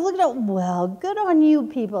cute. I was looking at, well, good on you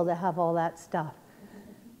people that have all that stuff.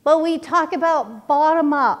 But we talk about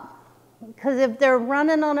bottom up, because if they're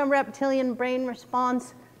running on a reptilian brain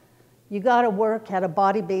response, you got to work at a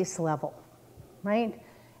body-based level, right?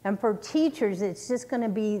 And for teachers, it's just going to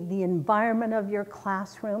be the environment of your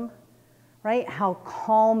classroom, right? How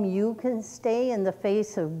calm you can stay in the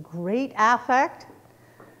face of great affect,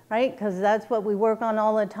 right? Because that's what we work on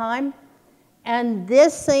all the time. And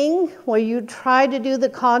this thing, where you try to do the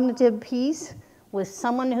cognitive piece with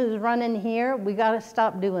someone who's running here, we got to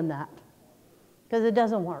stop doing that, because it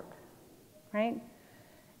doesn't work, right?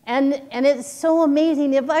 And it's so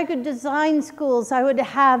amazing. If I could design schools, I would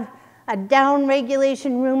have a down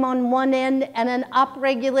regulation room on one end and an up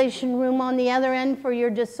regulation room on the other end for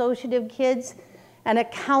your dissociative kids, and a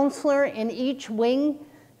counselor in each wing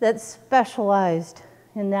that's specialized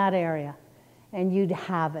in that area, and you'd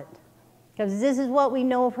have it. Because this is what we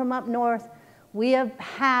know from up north. We have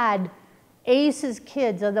had ACEs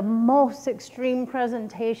kids are the most extreme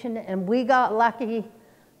presentation, and we got lucky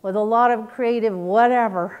with a lot of creative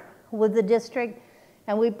whatever with the district,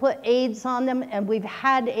 and we put aids on them, and we've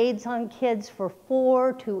had aids on kids for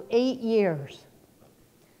 4 to 8 years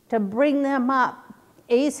to bring them up,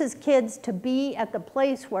 ACEs kids, to be at the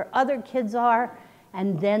place where other kids are,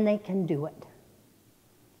 and then they can do it.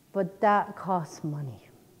 But that costs money,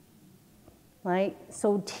 right?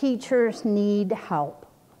 So teachers need help,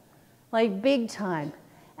 like big time.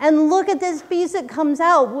 And look at this piece that comes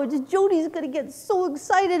out, which Jody's going to get so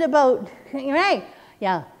excited about, right?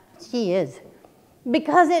 Yeah, she is.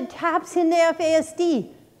 Because it taps into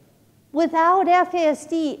FASD. Without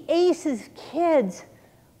FASD, ACEs kids,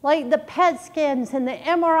 like the PET scans and the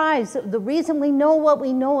MRIs, the reason we know what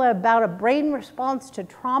we know about a brain response to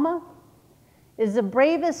trauma is the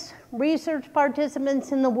bravest research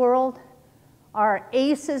participants in the world are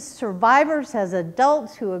ACEs survivors as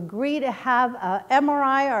adults who agree to have an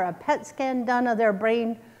MRI or a PET scan done of their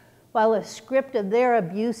brain while a script of their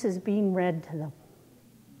abuse is being read to them.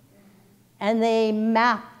 And they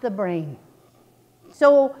map the brain.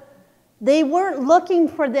 So they weren't looking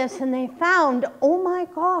for this, and they found, oh my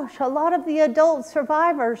gosh, a lot of the adult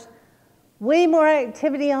survivors, way more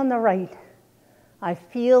activity on the right. I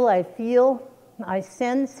feel, I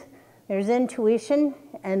sense, there's intuition,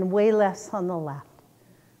 and way less on the left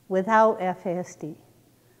without FASD.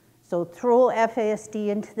 So throw FASD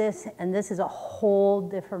into this, and this is a whole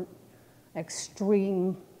different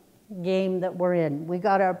extreme game that we're in. We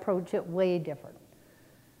got to approach it way different.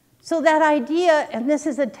 So that idea, and this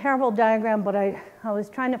is a terrible diagram, but I was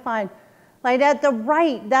trying to find, like at the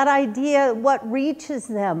right, that idea, what reaches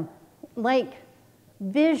them, like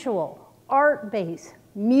visual, art-based,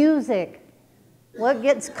 music, what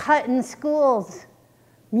gets cut in schools,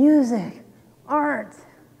 music, art,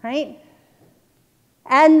 right?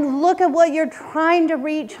 And look at what you're trying to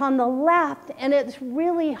reach on the left, and it's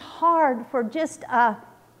really hard for just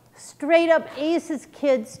straight up ACEs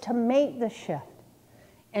kids to make the shift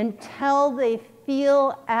until they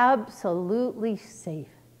feel absolutely safe.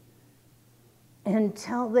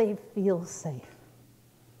 Until they feel safe.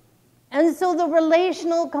 And so the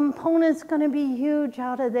relational component's going to be huge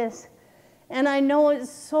out of this. And I know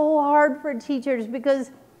it's so hard for teachers,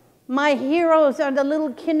 because my heroes are the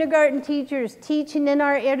little kindergarten teachers teaching in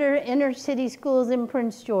our inner city schools in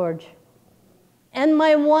Prince George. And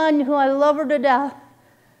my one, who I love her to death,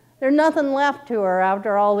 there's nothing left to her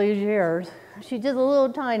after all these years. She's just a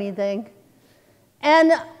little tiny thing.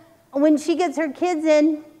 And when she gets her kids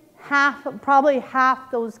in, probably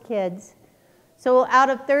half those kids. So out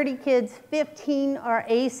of 30 kids, 15 are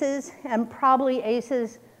ACEs, and probably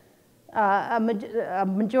ACEs, a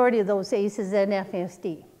majority of those ACEs in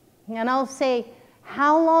FASD. And I'll say,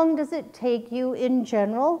 how long does it take you in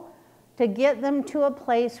general to get them to a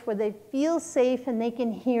place where they feel safe and they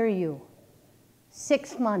can hear you?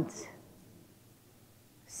 6 months.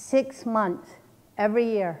 6 months every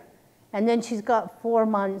year. And then she's got 4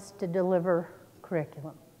 months to deliver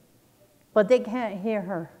curriculum. But they can't hear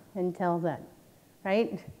her until then,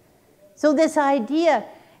 right? So this idea,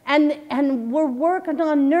 and we're working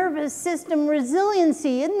on nervous system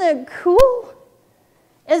resiliency. Isn't that cool?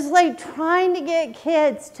 It's like trying to get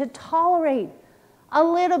kids to tolerate a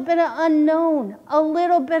little bit of unknown, a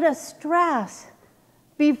little bit of stress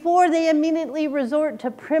before they immediately resort to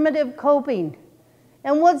primitive coping.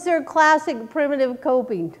 And what's their classic primitive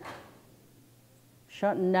coping?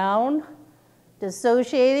 Shutting down,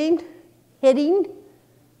 dissociating, hitting,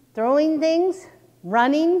 throwing things,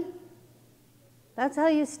 running. That's how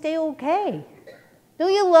you stay okay.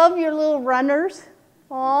 Don't you love your little runners?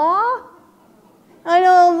 Aww. I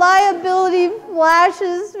know, liability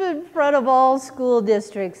flashes in front of all school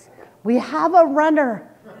districts. We have a runner.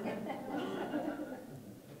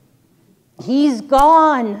 He's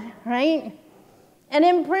gone, right? And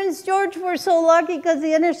in Prince George, we're so lucky because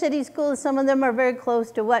the inner city schools, some of them are very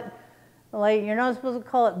close to what, like, you're not supposed to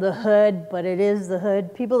call it the hood, but it is the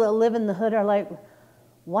hood. People that live in the hood are like,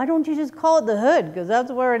 why don't you just call it the hood? Because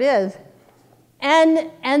that's where it is.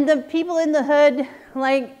 And the people in the hood,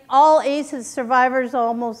 like all ACEs survivors,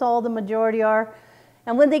 almost all the majority are.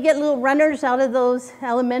 And when they get little runners out of those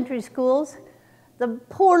elementary schools, the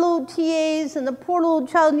poor little TAs and the poor little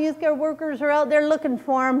child and youth care workers are out there looking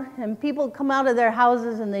for them, and people come out of their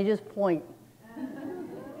houses and they just point.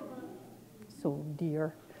 So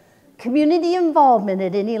dear. Community involvement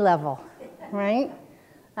at any level, right?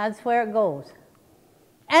 That's where it goes.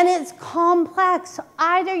 And it's complex.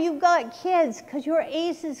 Either you've got kids, because your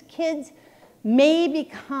ACEs kids may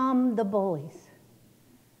become the bullies,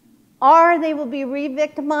 or they will be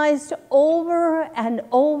re-victimized over and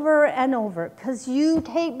over and over, because you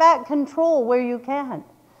take back control where you can.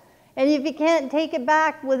 And if you can't take it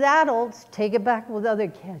back with adults, take it back with other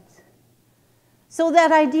kids. So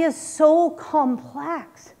that idea is so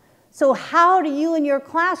complex. So how do you in your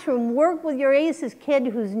classroom work with your ACEs kid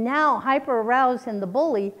who's now hyper-aroused and the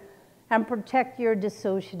bully and protect your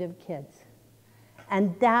dissociative kids?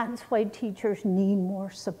 And that's why teachers need more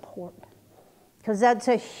support, because that's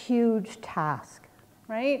a huge task,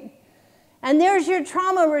 right? And there's your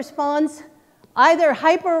trauma response, either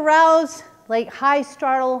hyper-aroused, like high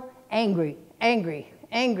startle, angry, angry,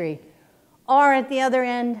 angry, or at the other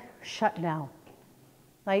end, shut down,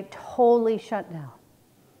 like totally shut down.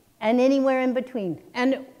 And anywhere in between.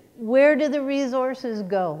 And where do the resources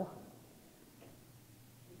go?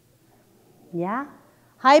 Yeah?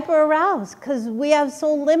 Hyper-aroused, because we have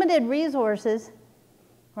so limited resources,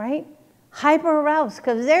 right? Hyper-aroused,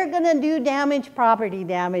 because they're going to do damage, property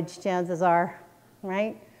damage, chances are,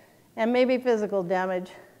 right? And maybe physical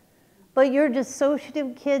damage. But your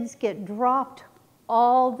dissociative kids get dropped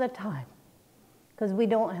all the time, because we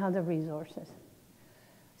don't have the resources.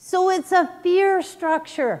 So it's a fear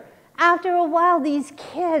structure. After a while, these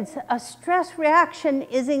kids, a stress reaction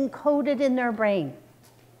is encoded in their brain.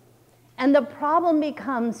 And the problem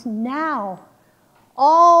becomes now,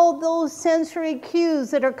 all those sensory cues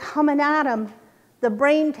that are coming at them, the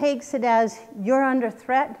brain takes it as, you're under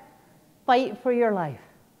threat, fight for your life,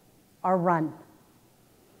 or run.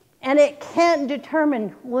 And it can't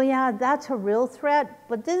determine, well, yeah, that's a real threat,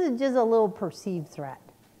 but this is just a little perceived threat.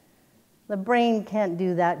 The brain can't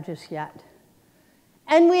do that just yet.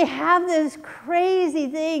 And we have this crazy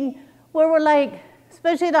thing where we're like,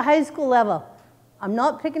 especially at a high school level, I'm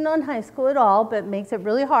not picking on high school at all, but it makes it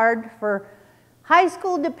really hard for high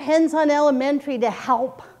school depends on elementary to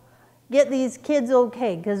help get these kids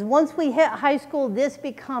okay. Because once we hit high school, this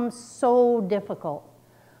becomes so difficult.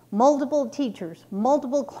 Multiple teachers,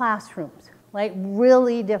 multiple classrooms, like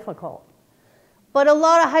really difficult. But a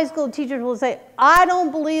lot of high school teachers will say, I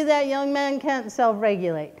don't believe that young man can't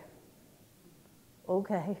self-regulate.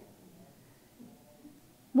 Okay.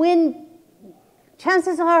 When,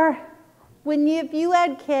 chances are, if you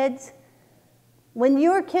had kids, when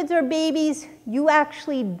your kids are babies, you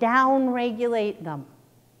actually down-regulate them,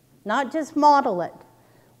 not just model it.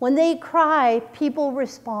 When they cry, people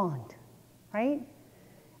respond, right?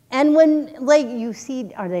 And when, like, you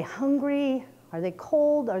see, are they hungry? Are they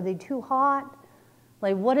cold? Are they too hot?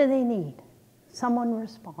 Like, what do they need? Someone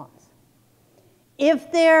responds.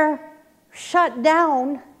 If they're shut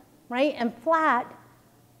down, right, and flat,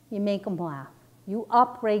 you make them laugh. You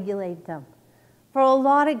upregulate them. For a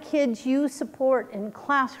lot of kids you support in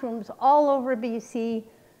classrooms all over BC,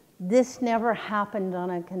 this never happened on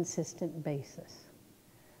a consistent basis.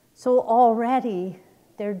 So already,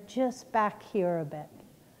 they're just back here a bit.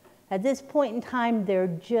 At this point in time, they're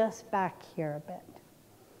just back here a bit.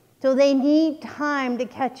 So they need time to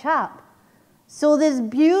catch up. So this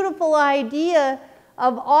beautiful idea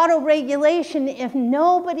of auto-regulation, if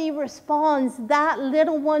nobody responds, that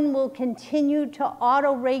little one will continue to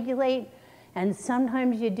auto-regulate, and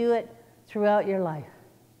sometimes you do it throughout your life.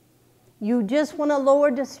 You just want to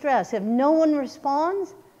lower distress. If no one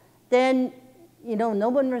responds, then You know, no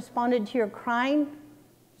one responded to your crying,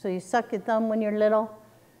 so you suck your thumb when you're little,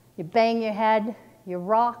 you bang your head, you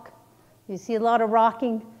rock, you see a lot of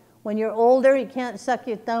rocking. When you're older, you can't suck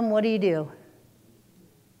your thumb, what do?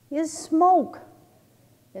 You smoke.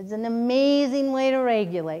 It's an amazing way to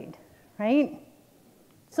regulate, right?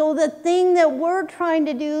 So the thing that we're trying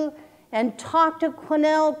to do, and talk to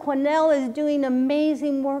Quinnell is doing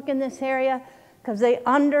amazing work in this area because they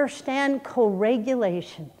understand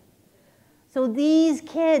co-regulation. So these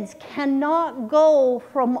kids cannot go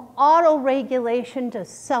from auto-regulation to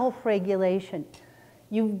self-regulation.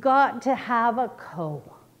 You've got to have a co.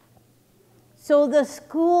 So the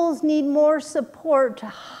schools need more support to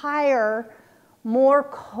hire more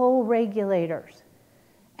co-regulators.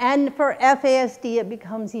 And for FASD, it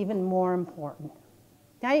becomes even more important,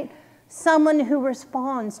 right? Someone who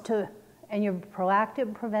responds to, and you're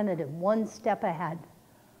proactive, preventative, one step ahead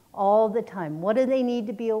all the time. What do they need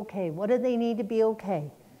to be okay? What do they need to be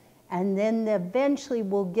okay? And then eventually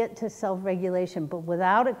we'll get to self-regulation. But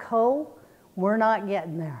without a co, we're not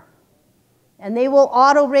getting there. And they will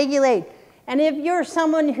auto-regulate. And if you're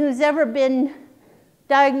someone who's ever been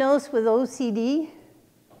diagnosed with OCD,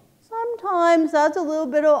 sometimes that's a little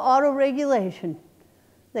bit of auto-regulation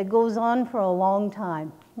that goes on for a long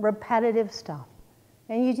time, repetitive stuff.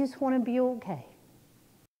 And you just want to be okay.